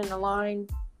or sit in the line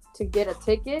to get a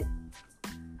ticket,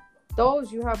 those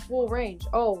you have full range.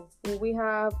 Oh, well, we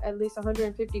have at least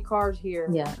 150 cars here.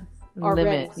 Yeah.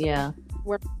 Already.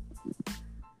 Limit,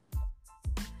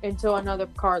 until another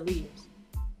car leaves.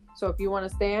 So if you want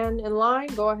to stand in line,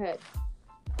 go ahead.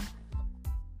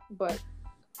 But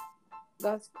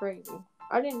that's crazy.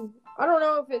 I don't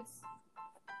know if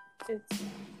it's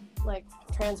like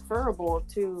transferable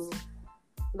to,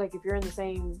 like, if you're in the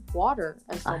same water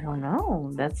as someone. I don't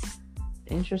know. That's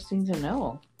interesting to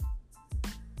know.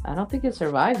 I don't think it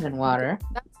survives in water.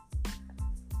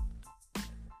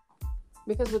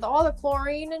 Because with all the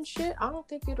chlorine and shit, I don't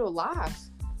think it'll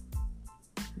last.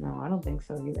 No, I don't think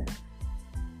so either.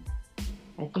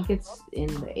 I think it's in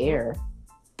the air.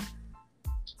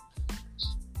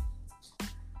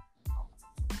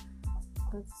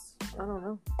 I don't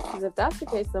know. Because if that's the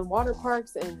case, then water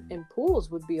parks and pools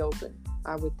would be open,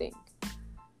 I would think.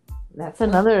 That's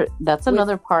another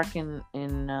park in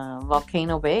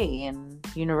Volcano Bay in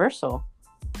Universal.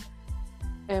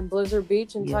 And Blizzard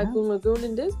Beach and Typhoon Lagoon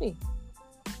in Disney.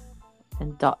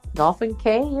 And Dolphin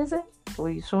Cay, is it?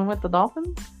 Where you swim with the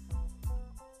dolphins?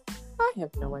 I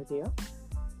have no idea.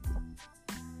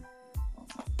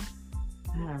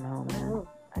 I don't know, man. Oh.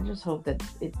 I just hope that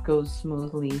it goes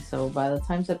smoothly. So by the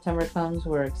time September comes,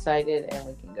 we're excited and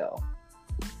we can go.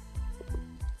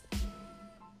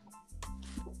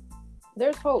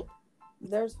 There's hope.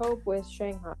 There's hope with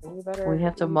Shanghai. We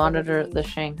have to monitor the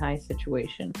Shanghai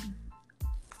situation.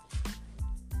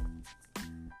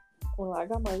 Well, I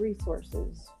got my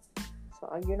resources.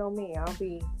 So, you know me. I'll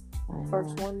be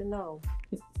first one to know.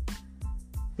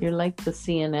 You're like the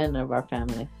CNN of our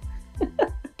family.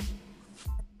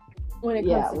 When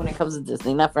it comes to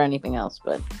Disney. Not for anything else,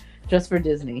 but just for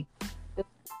Disney. Oh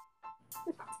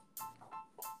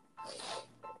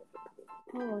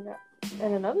my God.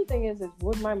 And another thing is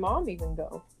would my mom even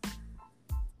go?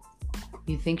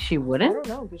 You think she I wouldn't? don't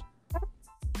know. Because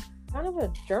she's kind of a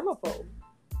germaphobe.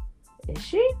 Is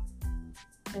she?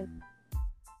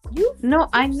 You've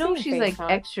I know seen she's like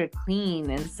FaceTime. extra clean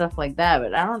and stuff like that,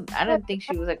 but I didn't think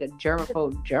she was like a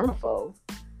germaphobe.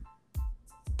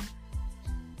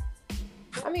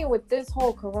 I mean, with this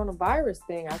whole coronavirus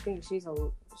thing, I think she's a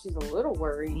little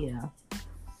worried. Yeah.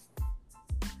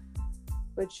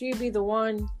 But she'd be the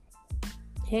one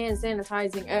hand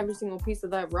sanitizing every single piece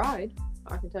of that ride.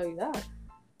 I can tell you that.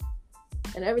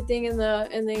 And everything in the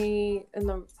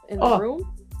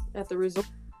room at the resort,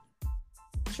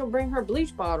 she'll bring her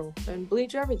bleach bottle and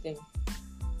bleach everything.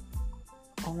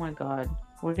 Oh my God,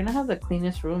 we're gonna have the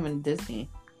cleanest room in Disney.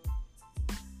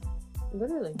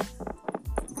 Literally.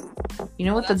 You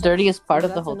know what the dirtiest part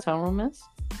of the hotel room is?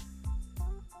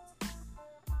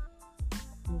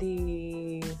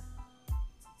 The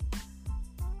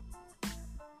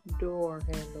door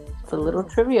handles. It's a little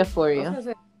trivia for I you. was gonna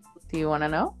say, Do you want to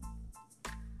know?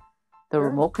 The Sure.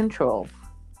 remote control.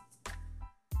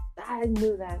 I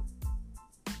knew that.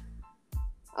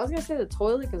 I was gonna say the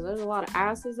toilet because there's a lot of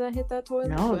asses that hit that toilet.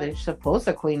 No, but they're supposed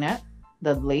to clean it.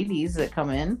 The ladies that come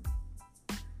in.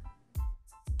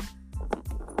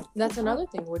 that's another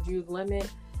thing. Would you limit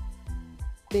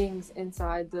things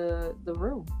inside the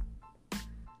room?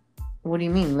 What do you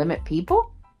mean? Limit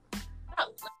people?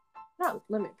 Not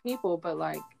limit people, but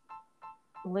like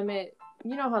limit.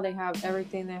 You know how they have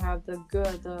everything. They have the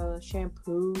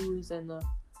shampoos and the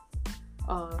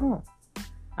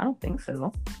I don't think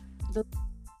so.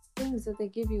 things that they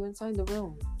give you inside the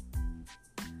room.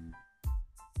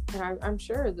 And I'm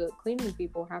sure the cleaning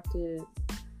people have to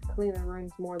clean their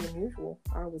rooms more than usual.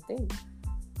 I would think.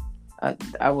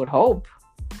 I would hope.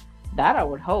 I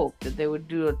would hope that they would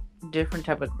do a different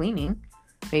type of cleaning.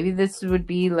 Maybe this would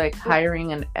be like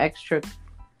hiring an extra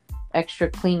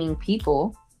cleaning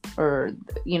people, or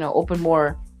open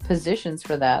more positions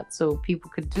for that, so people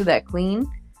could do that clean,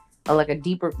 or like a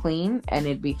deeper clean, and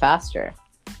it'd be faster.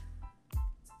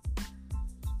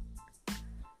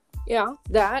 Yeah,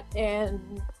 that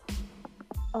and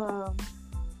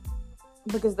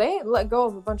because they let go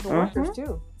of a bunch of workers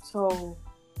too, so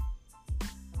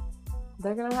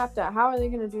they're gonna have to. How are they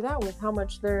gonna do that with how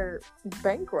much they're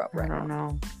bankrupt right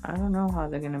now? I don't know how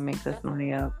they're gonna make this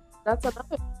money up. That's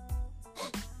another.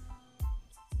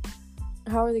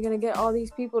 How are they gonna get all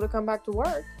these people to come back to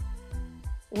work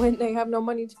when they have no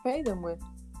money to pay them with?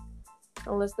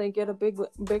 Unless they get a big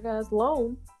ass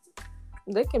loan.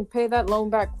 They can pay that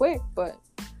loan back quick, but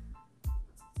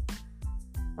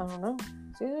I don't know.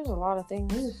 See, there's a lot of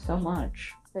things. There's so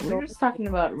much. We're just talking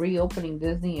about reopening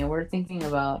Disney, and we're thinking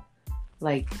about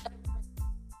like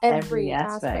every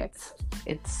aspect.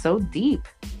 It's so deep.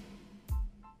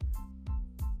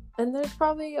 And there's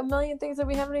probably a million things that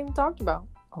we haven't even talked about.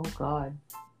 Oh God.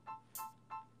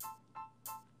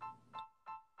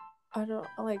 I don't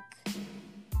like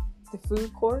the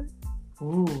food court.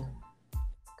 Ooh.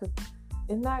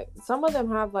 In that, some of them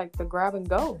have like the grab and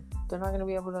go. They're not gonna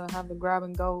be able to have the grab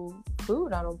and go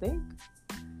food, I don't think.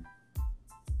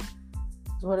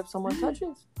 So what if someone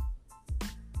touches?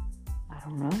 I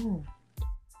don't know.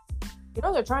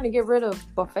 They're trying to get rid of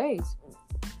buffets.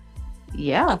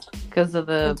 Yeah, because of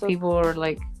the people are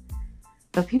like,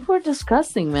 the people are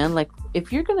disgusting, man. Like,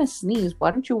 if you're gonna sneeze,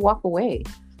 why don't you walk away?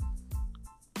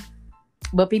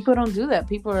 But people don't do that.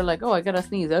 People are like, oh, I gotta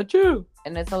sneeze. Achoo!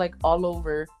 And it's like all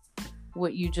over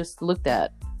what you just looked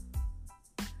at.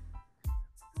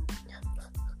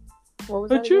 What was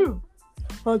that? Achoo!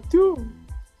 Achoo!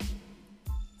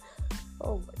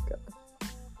 Oh my God.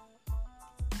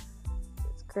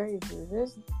 It's crazy.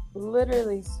 There's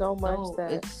literally so much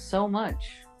It's so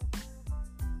much.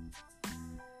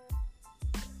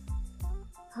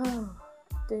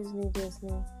 Disney.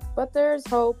 But there's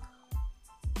hope.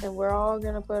 And we're all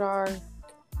going to put our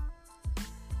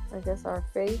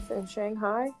faith in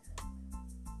Shanghai.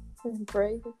 And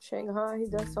pray that Shanghai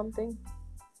does something.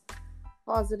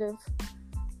 positive.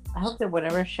 I hope that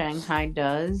whatever Shanghai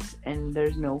does, and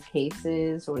there's no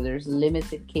cases or there's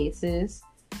limited cases,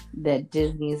 that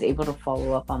Disney is able to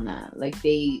follow up on that. Like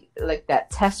that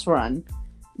test run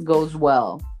goes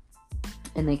well,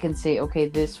 and they can say, okay,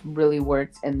 this really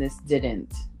worked and this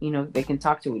didn't. They can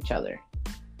talk to each other.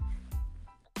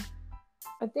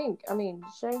 I mean,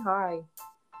 Shanghai,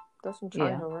 that's in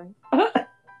China, right?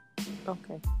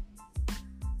 Okay.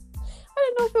 I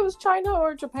didn't know if it was China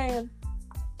or Japan.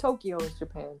 Tokyo is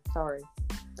Japan. Sorry.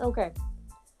 Okay.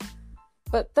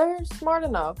 But they're smart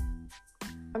enough.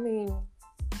 I mean,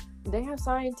 they have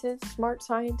scientists, smart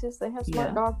scientists. They have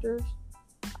smart doctors.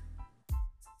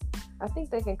 I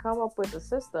think they can come up with a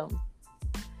system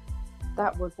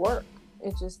that would work.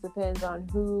 It just depends on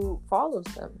who follows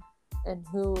them and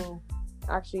who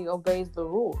actually obeys the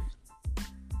rules.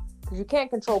 Because you can't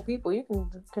control people. You can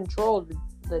control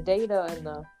the data and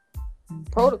the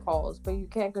protocols, but you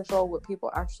can't control what people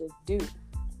actually do.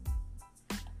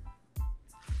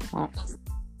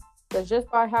 Because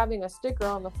just by having a sticker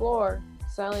on the floor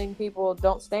telling people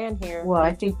don't stand here, well,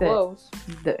 I think that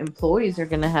the employees are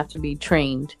going to have to be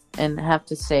trained and have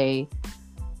to say,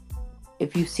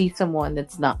 if you see someone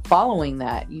that's not following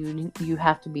that, you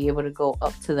have to be able to go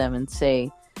up to them and say,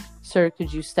 sir,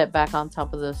 could you step back on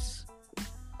top of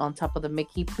the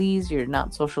Mickey, please? You're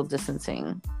not social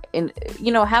distancing. And,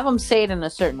 have them say it in a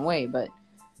certain way,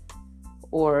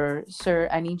 or, sir,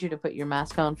 I need you to put your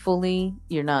mask on fully.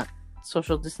 You're not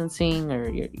social distancing,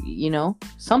 or,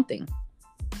 something.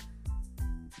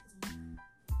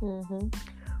 Mm-hmm.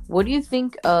 What do you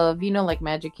think of, like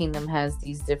Magic Kingdom has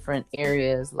these different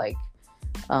areas like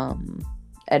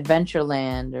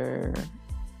Adventureland or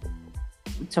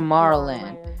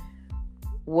Tomorrowland.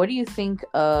 What do you think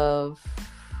of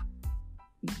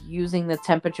using the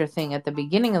temperature thing at the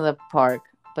beginning of the park,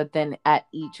 but then at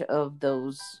each of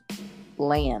those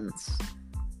lands?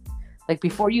 Like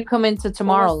before you come into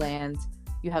Tomorrowland,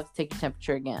 you have to take your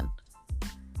temperature again.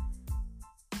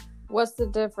 What's the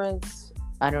difference?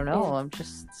 I don't know. I'm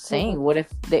just saying. What if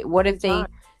they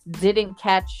didn't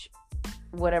catch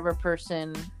whatever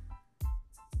person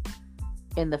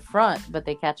in the front, but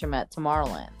they catch them at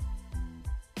Tomorrowland?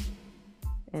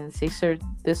 And say, sir,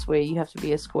 this way you have to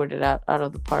be escorted out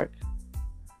of the park.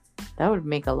 That would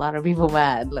make a lot of people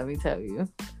mad, let me tell you.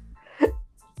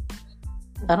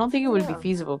 I don't think it would be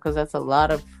feasible because that's a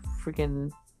lot of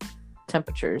freaking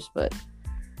temperatures, but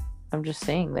I'm just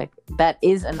saying that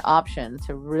is an option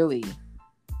to really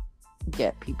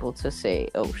get people to say,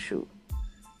 oh shoot,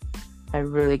 I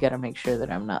really gotta make sure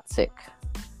that I'm not sick.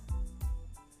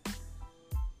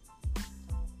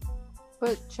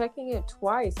 But checking it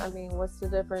twice, I mean, what's the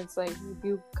difference? Like, if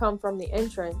you come from the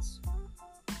entrance,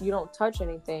 you don't touch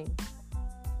anything,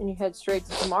 and you head straight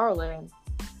to Tomorrowland.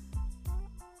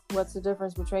 What's the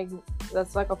difference between...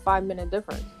 That's like a 5-minute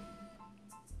difference.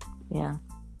 Yeah.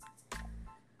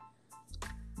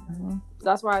 Mm-hmm.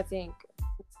 That's why I think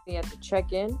you have to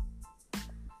check in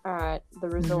at the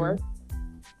resort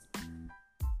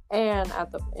and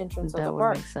at the entrance of the park. That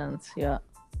would make sense, yeah.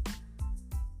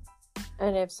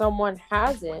 And if someone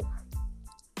has it,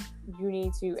 you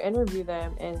need to interview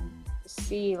them and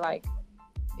see, like,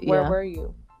 where were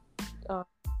you?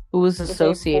 Who was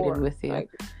associated with you? Like,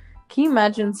 can you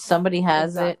imagine somebody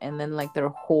has it and then, like, their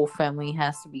whole family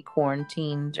has to be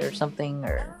quarantined or something?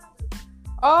 Or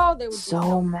they would be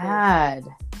so mad.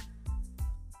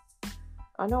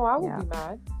 I know I would be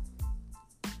mad.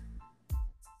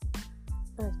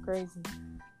 That's crazy.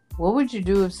 What would you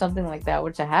do if something like that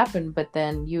were to happen, but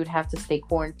then you would have to stay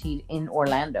quarantined in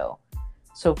Orlando?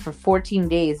 So for 14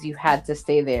 days, you had to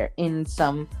stay there in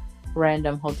some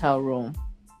random hotel room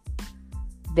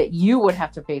that you would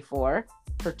have to pay for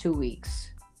 2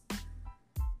 weeks.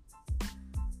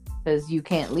 Because you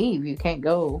can't leave. You can't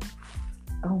go.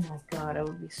 Oh my God, I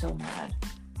would be so mad.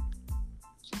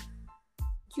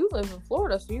 You live in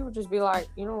Florida, so you would just be like,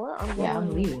 you know what?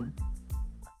 I'm leaving.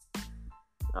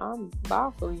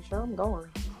 Bye, Felicia. I'm going.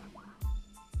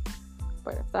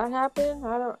 But if that happened,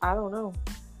 I don't know.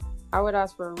 I would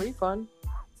ask for a refund.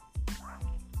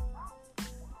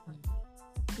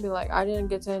 Be like, I didn't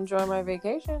get to enjoy my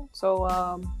vacation, so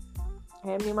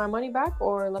hand me my money back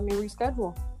or let me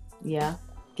reschedule. Yeah,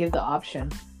 give the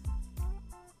option.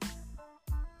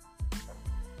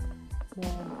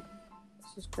 Yeah,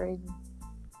 this is crazy.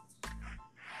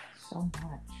 So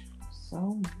much.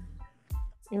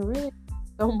 It really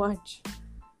so much.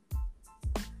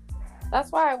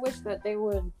 That's why I wish that they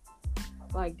would,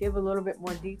 like, give a little bit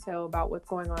more detail about what's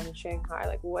going on in Shanghai.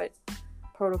 Like, what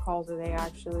protocols are they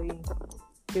actually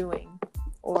doing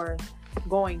or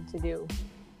going to do,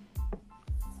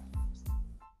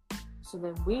 So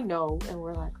then we know, and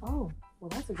we're like, oh, well,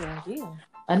 that's a good idea.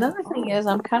 Another thing is,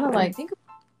 I'm kind of like,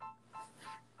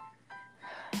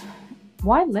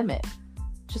 why limit?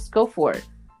 Just go for it.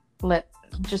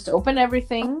 Just open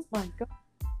everything. Oh my God.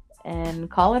 And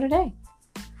call it a day.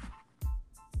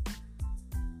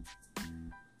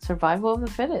 Survival of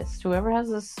the fittest. Whoever has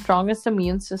the strongest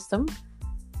immune system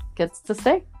gets to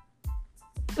stay.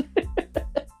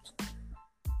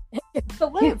 It's to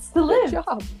live. It's to live. Good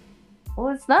job.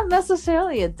 Well, it's not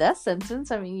necessarily a death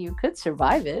sentence. I mean, you could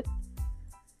survive it.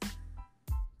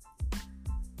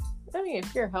 I mean,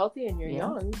 if you're healthy and you're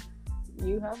young,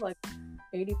 you have like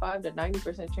 85 to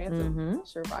 90% chance of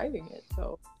surviving it.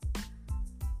 So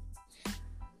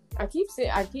I keep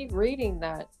reading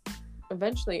that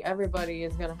eventually everybody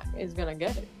is gonna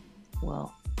get it.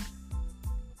 Well,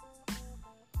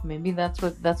 maybe that's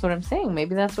what I'm saying.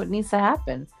 Maybe that's what needs to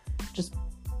happen. Just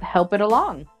help it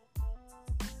along.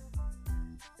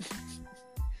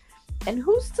 And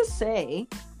who's to say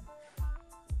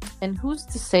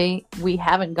we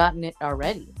haven't gotten it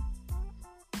already?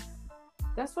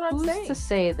 That's what I'm saying. Who's to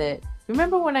say that?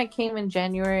 Remember when I came in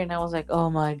January and I was like, oh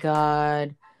my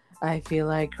God, I feel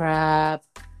like crap.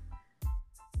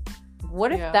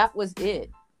 What if that was it?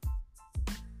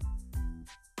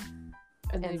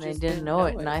 And they didn't know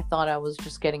it, and I thought I was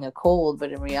just getting a cold,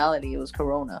 but in reality it was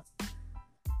corona.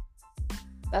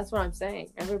 That's what I'm saying.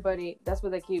 Everybody, that's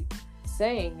what they keep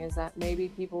saying, is that maybe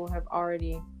people have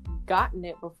already gotten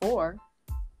it before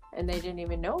and they didn't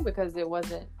even know because it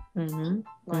wasn't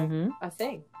a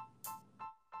thing.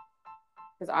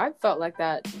 Because I felt like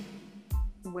that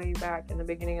way back in the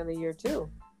beginning of the year too,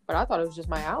 but I thought it was just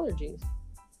my allergies.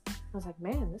 I was like,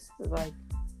 man, this is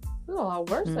a lot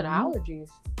worse than allergies,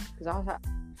 because I had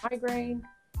migraine,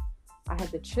 I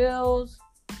had the chills,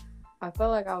 I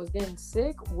felt like I was getting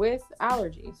sick with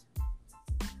allergies.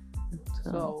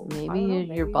 So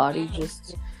maybe your body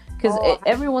just, because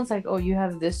everyone's like, oh, you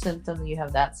have this symptom, you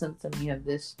have that symptom, you have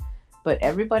this, but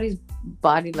everybody's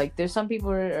body, like, there's some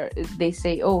people they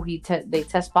say, oh, they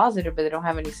test positive, but they don't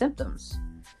have any symptoms.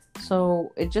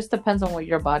 So it just depends on what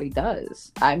your body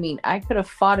does. I mean, I could have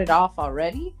fought it off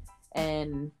already,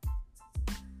 and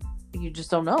you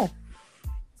just don't know.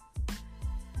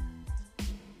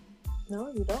 No,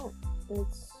 you don't.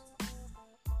 It's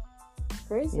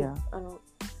crazy. Yeah. I don't.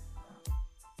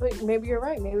 But maybe you're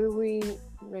right.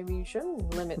 Maybe you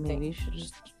shouldn't limit things. Maybe you should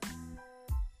just.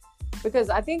 Because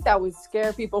I think that would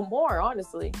scare people more,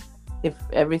 honestly. If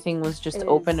everything was just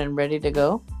open and ready to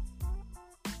go.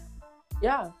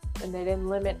 Yeah, and they didn't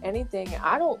limit anything.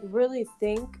 I don't really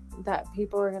think that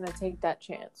people are going to take that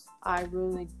chance. I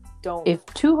really don't. If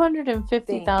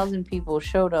 250,000 people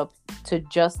showed up to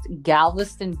just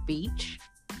Galveston Beach.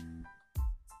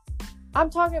 I'm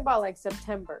talking about like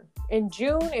September. In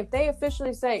June, if they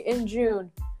officially say in June,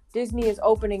 Disney is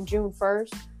opening June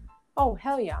 1st. Oh,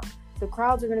 hell yeah. The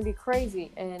crowds are going to be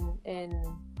crazy in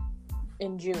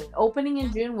June. Opening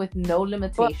in June with no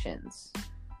limitations.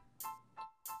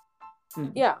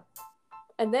 Yeah.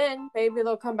 And then maybe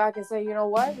they'll come back and say, you know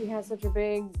what? We had such a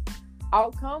big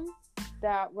outcome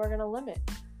that we're going to limit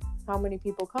how many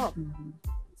people come. Mm-hmm.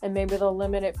 And maybe they'll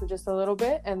limit it for just a little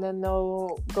bit, and then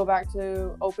they'll go back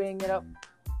to opening it up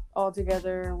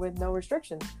altogether with no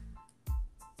restrictions.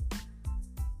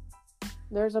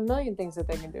 There's a million things that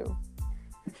they can do.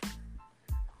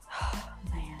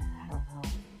 Man, I don't know.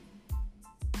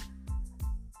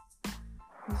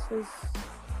 This is.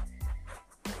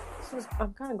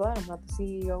 I'm kind of glad I'm not the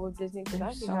CEO of Disney,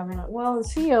 because the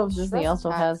CEO of Disney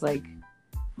also has like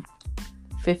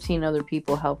 15 other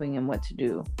people helping him what to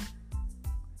do.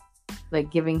 Like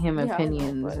giving him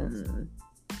opinions and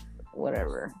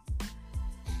whatever.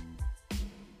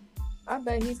 I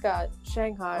bet he's got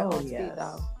Shanghai on speed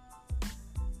dial.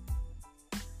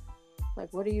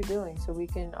 Like, what are you doing? So we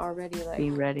can already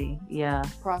be ready. Yeah.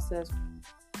 Process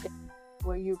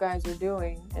what you guys are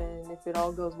doing, and if it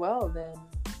all goes well, then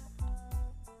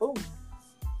boom,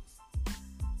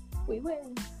 we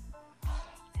win.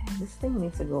 Man, this thing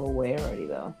needs to go away already,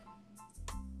 though.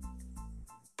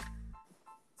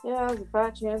 Yeah, there's a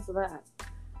fat chance of that.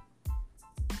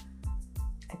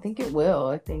 I think it will.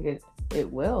 I think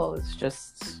it will. It's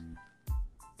just...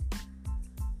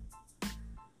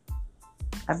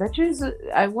 I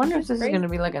wonder if this is going to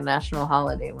be like a national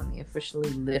holiday when they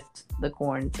officially lift the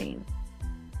quarantine.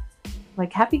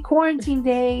 Like, happy quarantine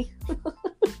day!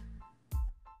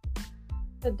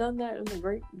 They've done that in the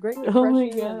Great Depression. Oh my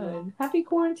God. Happy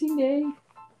quarantine day!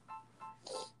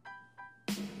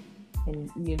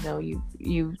 And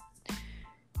you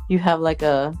have like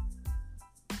a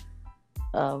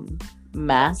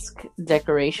mask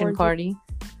decoration party,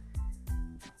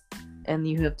 and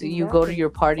you have to you go to Exactly. your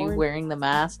party Or wearing the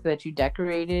mask that you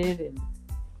decorated, and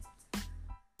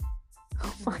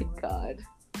oh my god,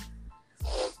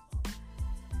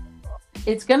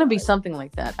 it's gonna be something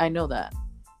like that. I know that.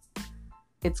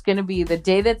 It's gonna be the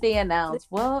day that they announce,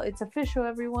 well, it's official,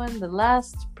 everyone, the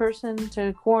last person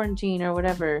to quarantine or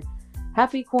whatever,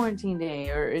 happy quarantine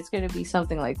day, or it's gonna be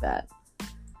something like that,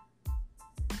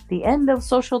 the end of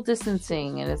social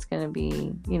distancing, and it's gonna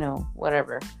be, you know,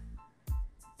 whatever.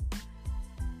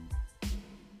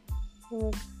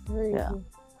 It's crazy. Yeah.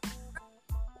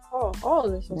 Oh, all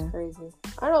of this is Yeah. crazy.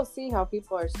 I don't see how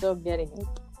people are still getting it.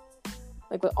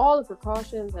 Like with all the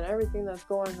precautions and everything that's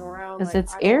going around. Because Like,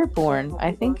 it's I don't understand airborne. how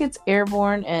I people think are it's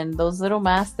airborne, and those little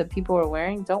masks that people are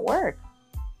wearing don't work.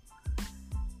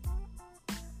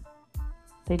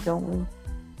 They don't work.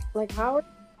 like,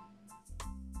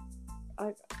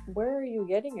 where are you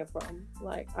getting it from?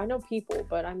 Like, I know people,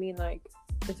 but I mean, like,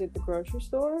 is it the grocery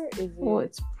store? Is it? Well,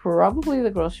 it's probably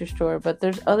the grocery store, but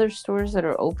there's other stores that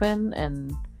are open,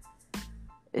 and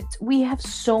we have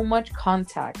so much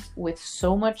contact with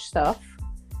so much stuff.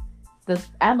 The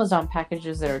Amazon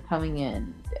packages that are coming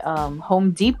in,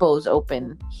 Home Depot's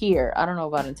open here. I don't know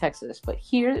about in Texas, but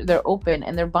here they're open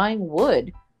and they're buying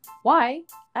wood. Why?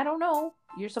 I don't know.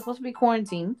 You're supposed to be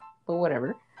quarantined, but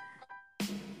whatever.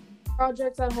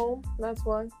 Projects at home. That's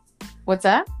why. What's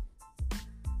that?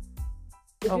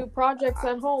 To do projects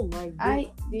at home,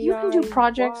 like you can do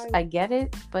projects. DIY. I get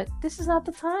it, but this is not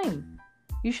the time.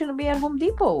 You shouldn't be at Home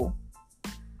Depot.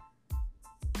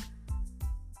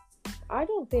 I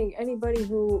don't think anybody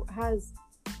who has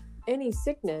any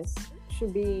sickness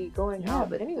should be going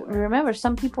out anywhere. Remember,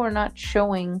 some people are not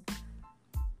showing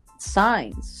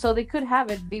signs, so they could have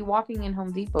it be walking in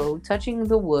Home Depot, touching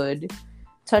the wood,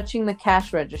 touching the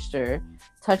cash register,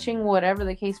 touching whatever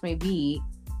the case may be,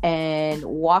 and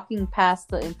walking past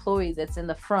the employee that's in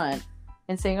the front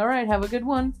and saying, all right, have a good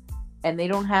one, and they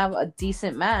don't have a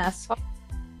decent mask.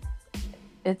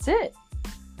 It's it.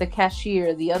 The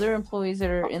cashier, the other employees that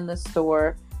are in the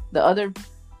store, the other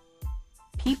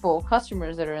people,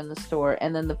 customers that are in the store,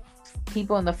 and then the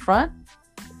people in the front,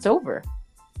 it's over.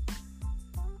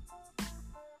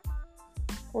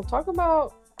 We'll talk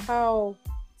about how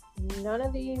none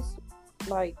of these,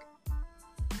 like,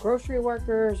 grocery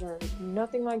workers or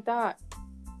nothing like that,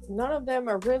 none of them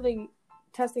are really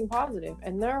testing positive,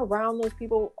 and they're around those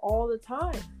people all the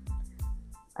time.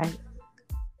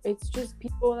 It's just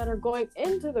people that are going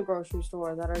into the grocery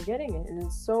store that are getting it, and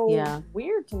it's so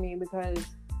weird to me because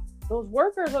those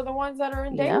workers are the ones that are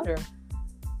in danger.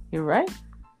 You're right.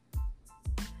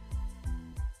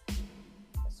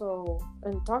 So,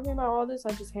 and talking about all this,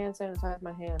 I just hand sanitize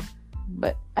my hand.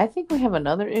 But I think we have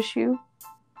another issue.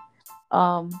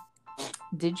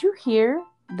 Did you hear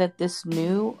that this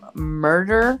new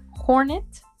murder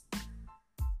hornet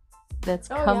that's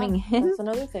coming in? That's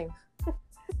another thing.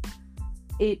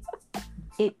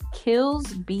 It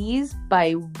kills bees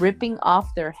by ripping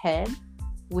off their head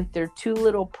with their two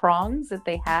little prongs that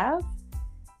they have,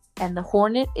 and the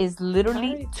hornet is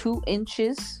literally 2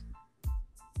 inches.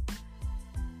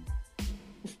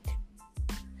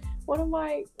 One of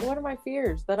my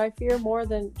fears that I fear more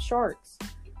than sharks.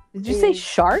 Did you say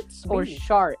sharks or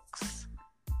sharks?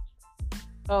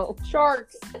 Oh,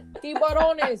 sharks.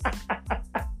 Tiburones.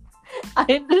 I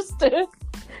understood.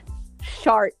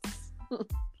 Sharks.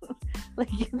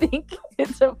 Like you think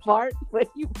it's a fart, but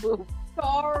you poop.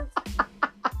 Sharks.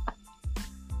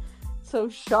 So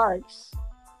sharks.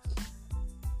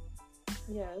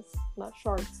 Yes, not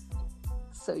sharks.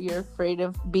 So you're afraid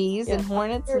of bees and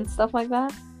hornets and stuff like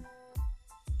that?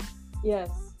 Yes,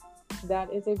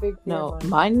 that is a big fear. No,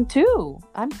 mine too.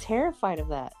 I'm terrified of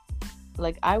that.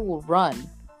 Like, I will run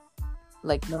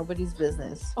like nobody's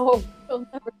business. Oh, you'll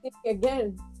never see me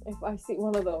again if I see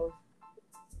one of those.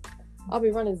 I'll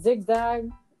be running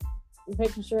zigzag,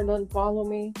 making sure it doesn't follow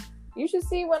me. You should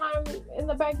see when I'm in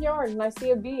the backyard and I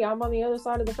see a bee. I'm on the other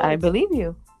side of the fence. I believe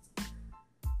you.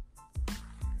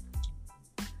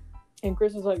 And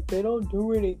Chris is like, they don't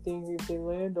do anything if they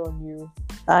land on you.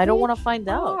 I don't want to find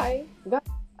out. I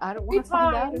don't want to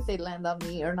find out if they land on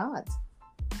me or not.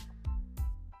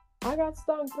 I got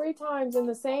stung 3 times in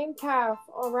the same calf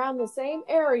around the same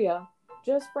area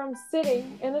just from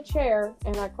sitting in a chair,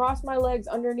 and I crossed my legs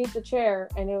underneath the chair,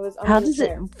 and it was under How the does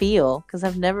chair. it feel? Because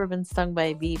I've never been stung by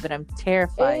a bee, but I'm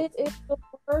terrified. It is the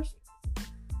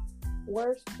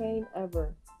worst pain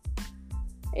ever.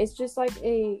 It's just like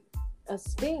a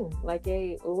sting, like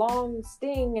a long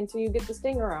sting until you get the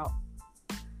stinger out.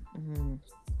 Mm-hmm.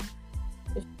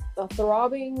 It's a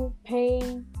throbbing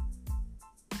pain.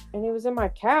 and it was in my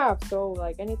calf. So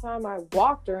like anytime I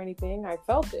walked or anything, I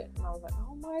felt it, and I was like,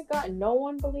 oh my god! And no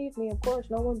one believed me. Of course,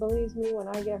 no one believes me when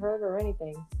I get hurt or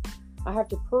anything. I have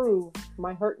to prove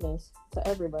my hurtness to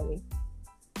everybody.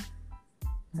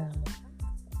 No.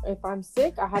 If I'm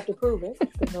sick, I have to prove it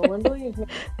because no one believes me.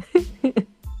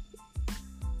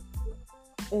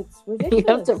 It's ridiculous.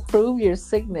 You have to prove your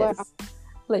sickness.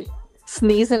 Like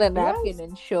sneeze in a napkin Yes.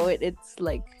 and show it. It's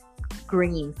like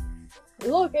green.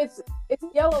 Look, it's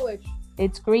yellowish.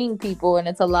 It's green, people, and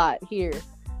it's a lot. Here,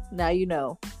 now you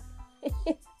know.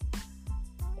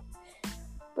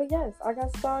 But yes, I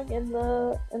got stung in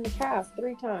the calf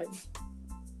 3 times.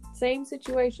 Same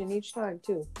situation each time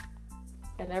too.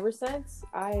 And ever since,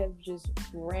 I have just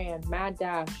ran mad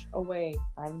dash away.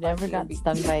 I've never got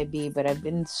stung by a bee, but I've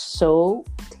been so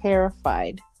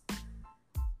terrified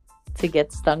to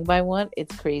get stung by one.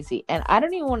 It's crazy. And I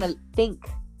don't even want to think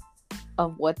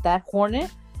of what that hornet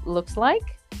looks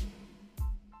like.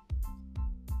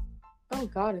 Oh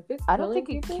god, if it's I don't think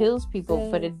people, it kills people,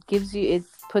 but it gives you, it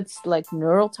puts like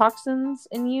neurotoxins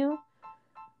in you.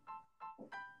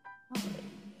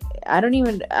 I don't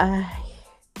even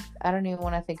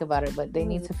want to think about it, but they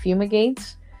need to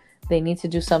fumigate. They need to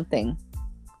do something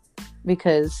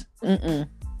because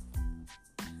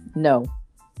no.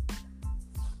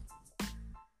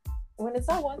 When it's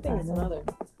not one thing, it's another.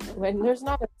 When there's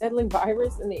not a deadly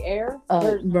virus in the air,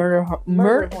 there's murder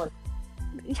hornet.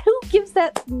 Who gives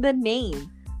that the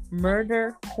name?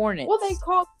 Murder hornets. Well, they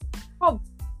call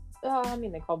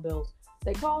bills.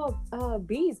 They call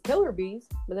bees killer bees,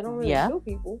 but they don't really kill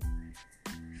people.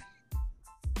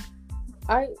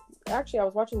 I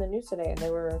was watching the news today, and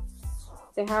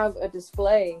they have a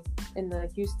display in the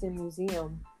Houston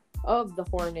Museum of the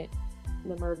hornet,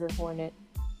 the murder hornet,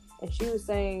 and she was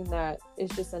saying that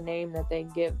it's just a name that they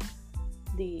give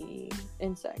the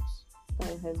insects.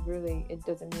 It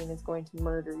doesn't mean it's going to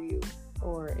murder you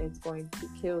or it's going to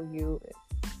kill you,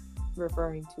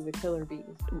 referring to the killer bees.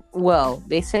 Well,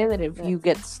 they say that if you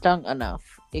get stung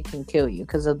enough, it can kill you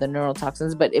because of the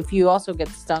neurotoxins. But if you also get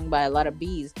stung by a lot of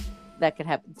bees, that could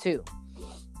happen too.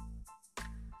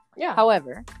 Yeah.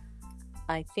 However,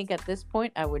 I think at this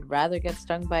point, I would rather get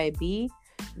stung by a bee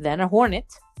than a hornet.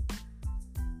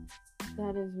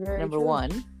 That is very Number true.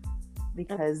 one,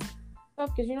 because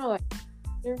you know, like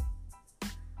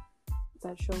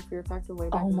that show Fear Factor way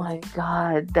back. Oh in the my day.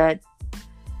 god, that.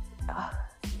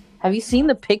 Have you seen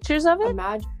the pictures of it?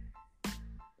 Imagine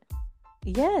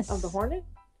Yes. of the hornet.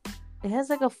 It has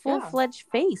like a full-fledged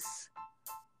face.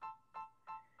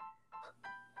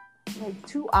 Like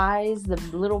 2 eyes, the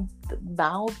little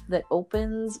mouth that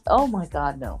opens. Oh my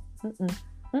god, no.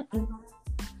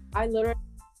 I literally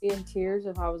would be in tears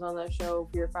if I was on that show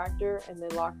Fear Factor and they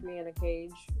locked me in a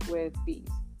cage with bees.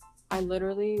 I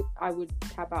would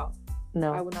tap out.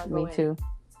 No, I would not go me in. too.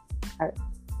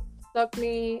 Stuck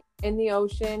me in the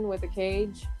ocean with a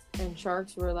cage, and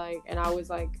sharks were like, and I was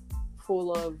like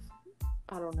full of,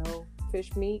 I don't know,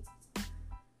 fish meat.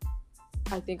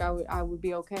 I think I would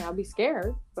be okay. I'd be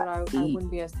scared, but I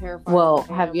wouldn't be as terrified. Well,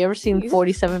 have you ever seen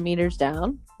 47 Meters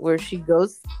Down, where she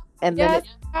goes and then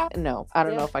no, I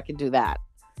don't know if I could do that.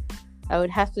 I would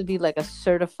have to be like a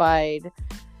certified,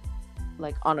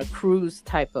 like on a cruise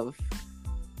type of.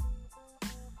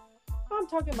 I'm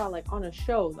talking about like on a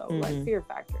show though, like Fear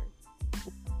Factor.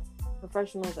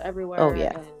 Professionals everywhere. Oh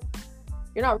yeah. And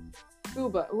you're not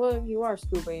scuba. Well, you are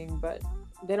scubaing, but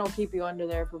they don't keep you under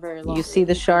there for very long. You see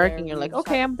the shark and you're like,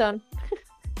 okay, I'm done.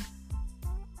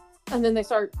 And then the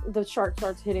shark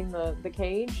starts hitting the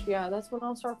cage. Yeah, that's when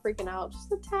I'll start freaking out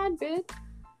just a tad bit.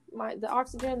 The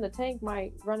oxygen in the tank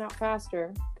might run out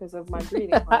faster because of my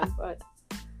breathing time, but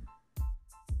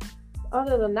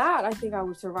other than that, I think I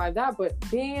would survive that. But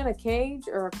being in a cage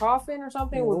or a coffin or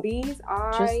something with bees,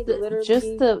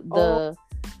 just the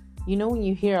you know when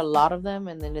you hear a lot of them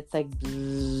and then it's like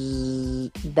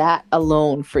bzzz, that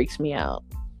alone freaks me out.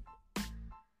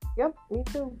 Yep, me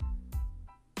too.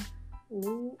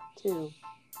 Me too.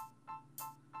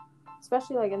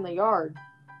 Especially like in the yard.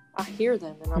 I hear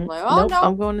them and I'm like, oh no,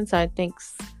 I'm going inside,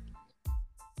 thanks.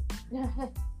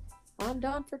 I'm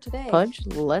done for today. Pudge,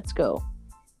 let's go.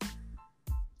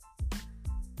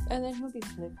 And then he'll be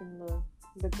sniffing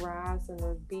the grass, and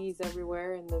there's bees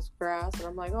everywhere in this grass, and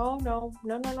I'm like, oh no,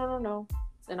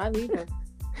 and I leave him.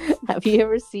 Have you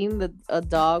ever seen a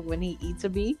dog when he eats a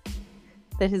bee,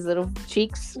 that his little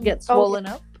cheeks get swollen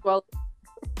up? Well,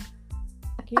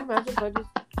 can you imagine Pudge's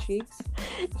cheeks?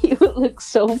 He would look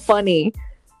so funny.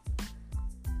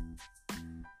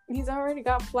 He's already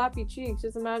got flappy cheeks.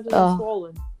 Just imagine them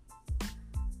swollen.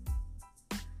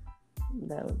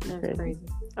 That would be That's crazy. crazy.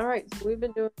 All right, so we've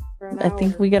been doing it for an I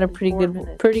think we got a hour and 4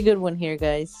 minutes. pretty good one here,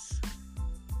 guys.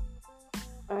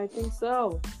 I think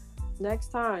so. Next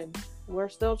time, we're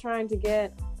still trying to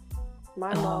get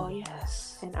my mom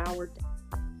yes. and our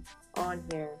dad on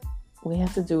here. We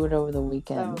have to do it over the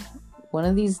weekend. So, One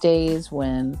of these days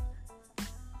when,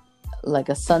 like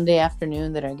a Sunday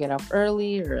afternoon that I get off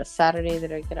early or a Saturday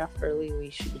that I get off early, we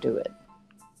should do it.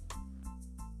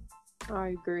 I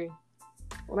agree.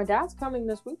 Well, my dad's coming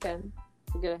this weekend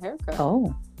to get a haircut.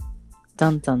 Oh.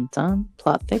 Dun, dun, dun.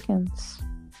 Plot thickens.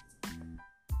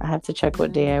 I have to check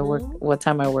what day I work, what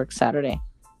time I work Saturday.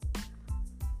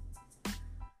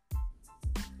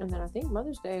 And then I think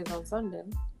Mother's Day is on Sunday.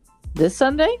 This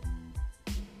Sunday?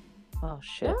 Oh,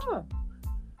 shit. Yeah.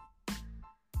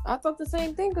 I thought the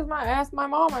same thing because I asked my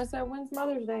mom, I said, when's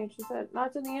Mother's Day? And she said,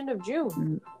 not to the end of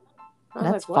June. I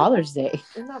was That's like, Father's Day.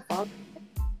 Isn't that Father's Day?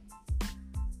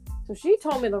 So she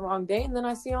told me the wrong date, and then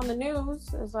I see on the news,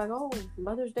 it's like, oh,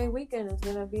 Mother's Day weekend is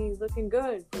going to be looking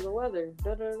good for the weather.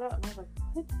 Da, da, da. And I was like,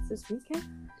 what? It's this weekend?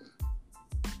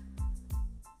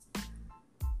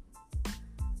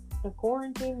 A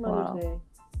quarantine Mother's Day.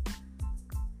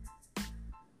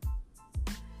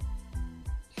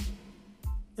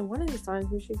 And one of these times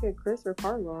we should get Chris or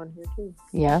Carla on here too.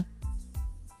 Yeah.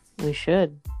 We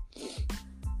should.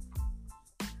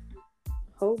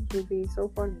 Hopes would be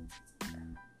so funny.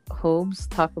 Hobes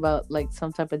talk about like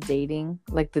some type of dating,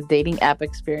 like the dating app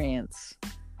experience.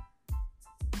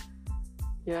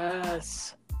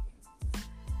 Yes.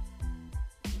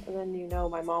 And then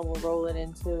my mom will roll it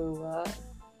into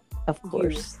Of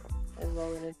course. and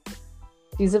roll it into.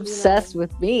 She's obsessed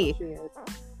with me. She is.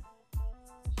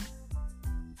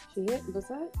 She is. Was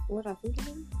that what I think it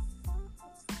is?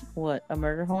 What, a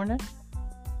murder hornet?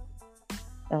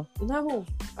 No,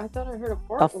 I thought I heard a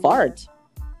fart. A over fart?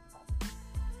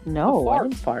 No, A fart. I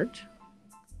didn't fart.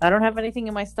 I don't have anything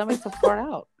in my stomach to fart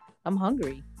out. I'm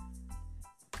hungry.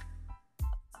 there.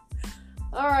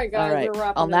 All right, guys. All right. We're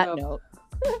wrapping On it that up. note,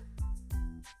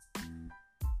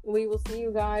 We will see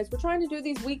you guys. We're trying to do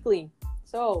these weekly,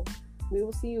 so we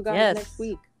will see you guys Yes. next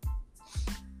week.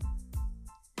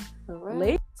 All right.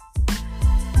 later.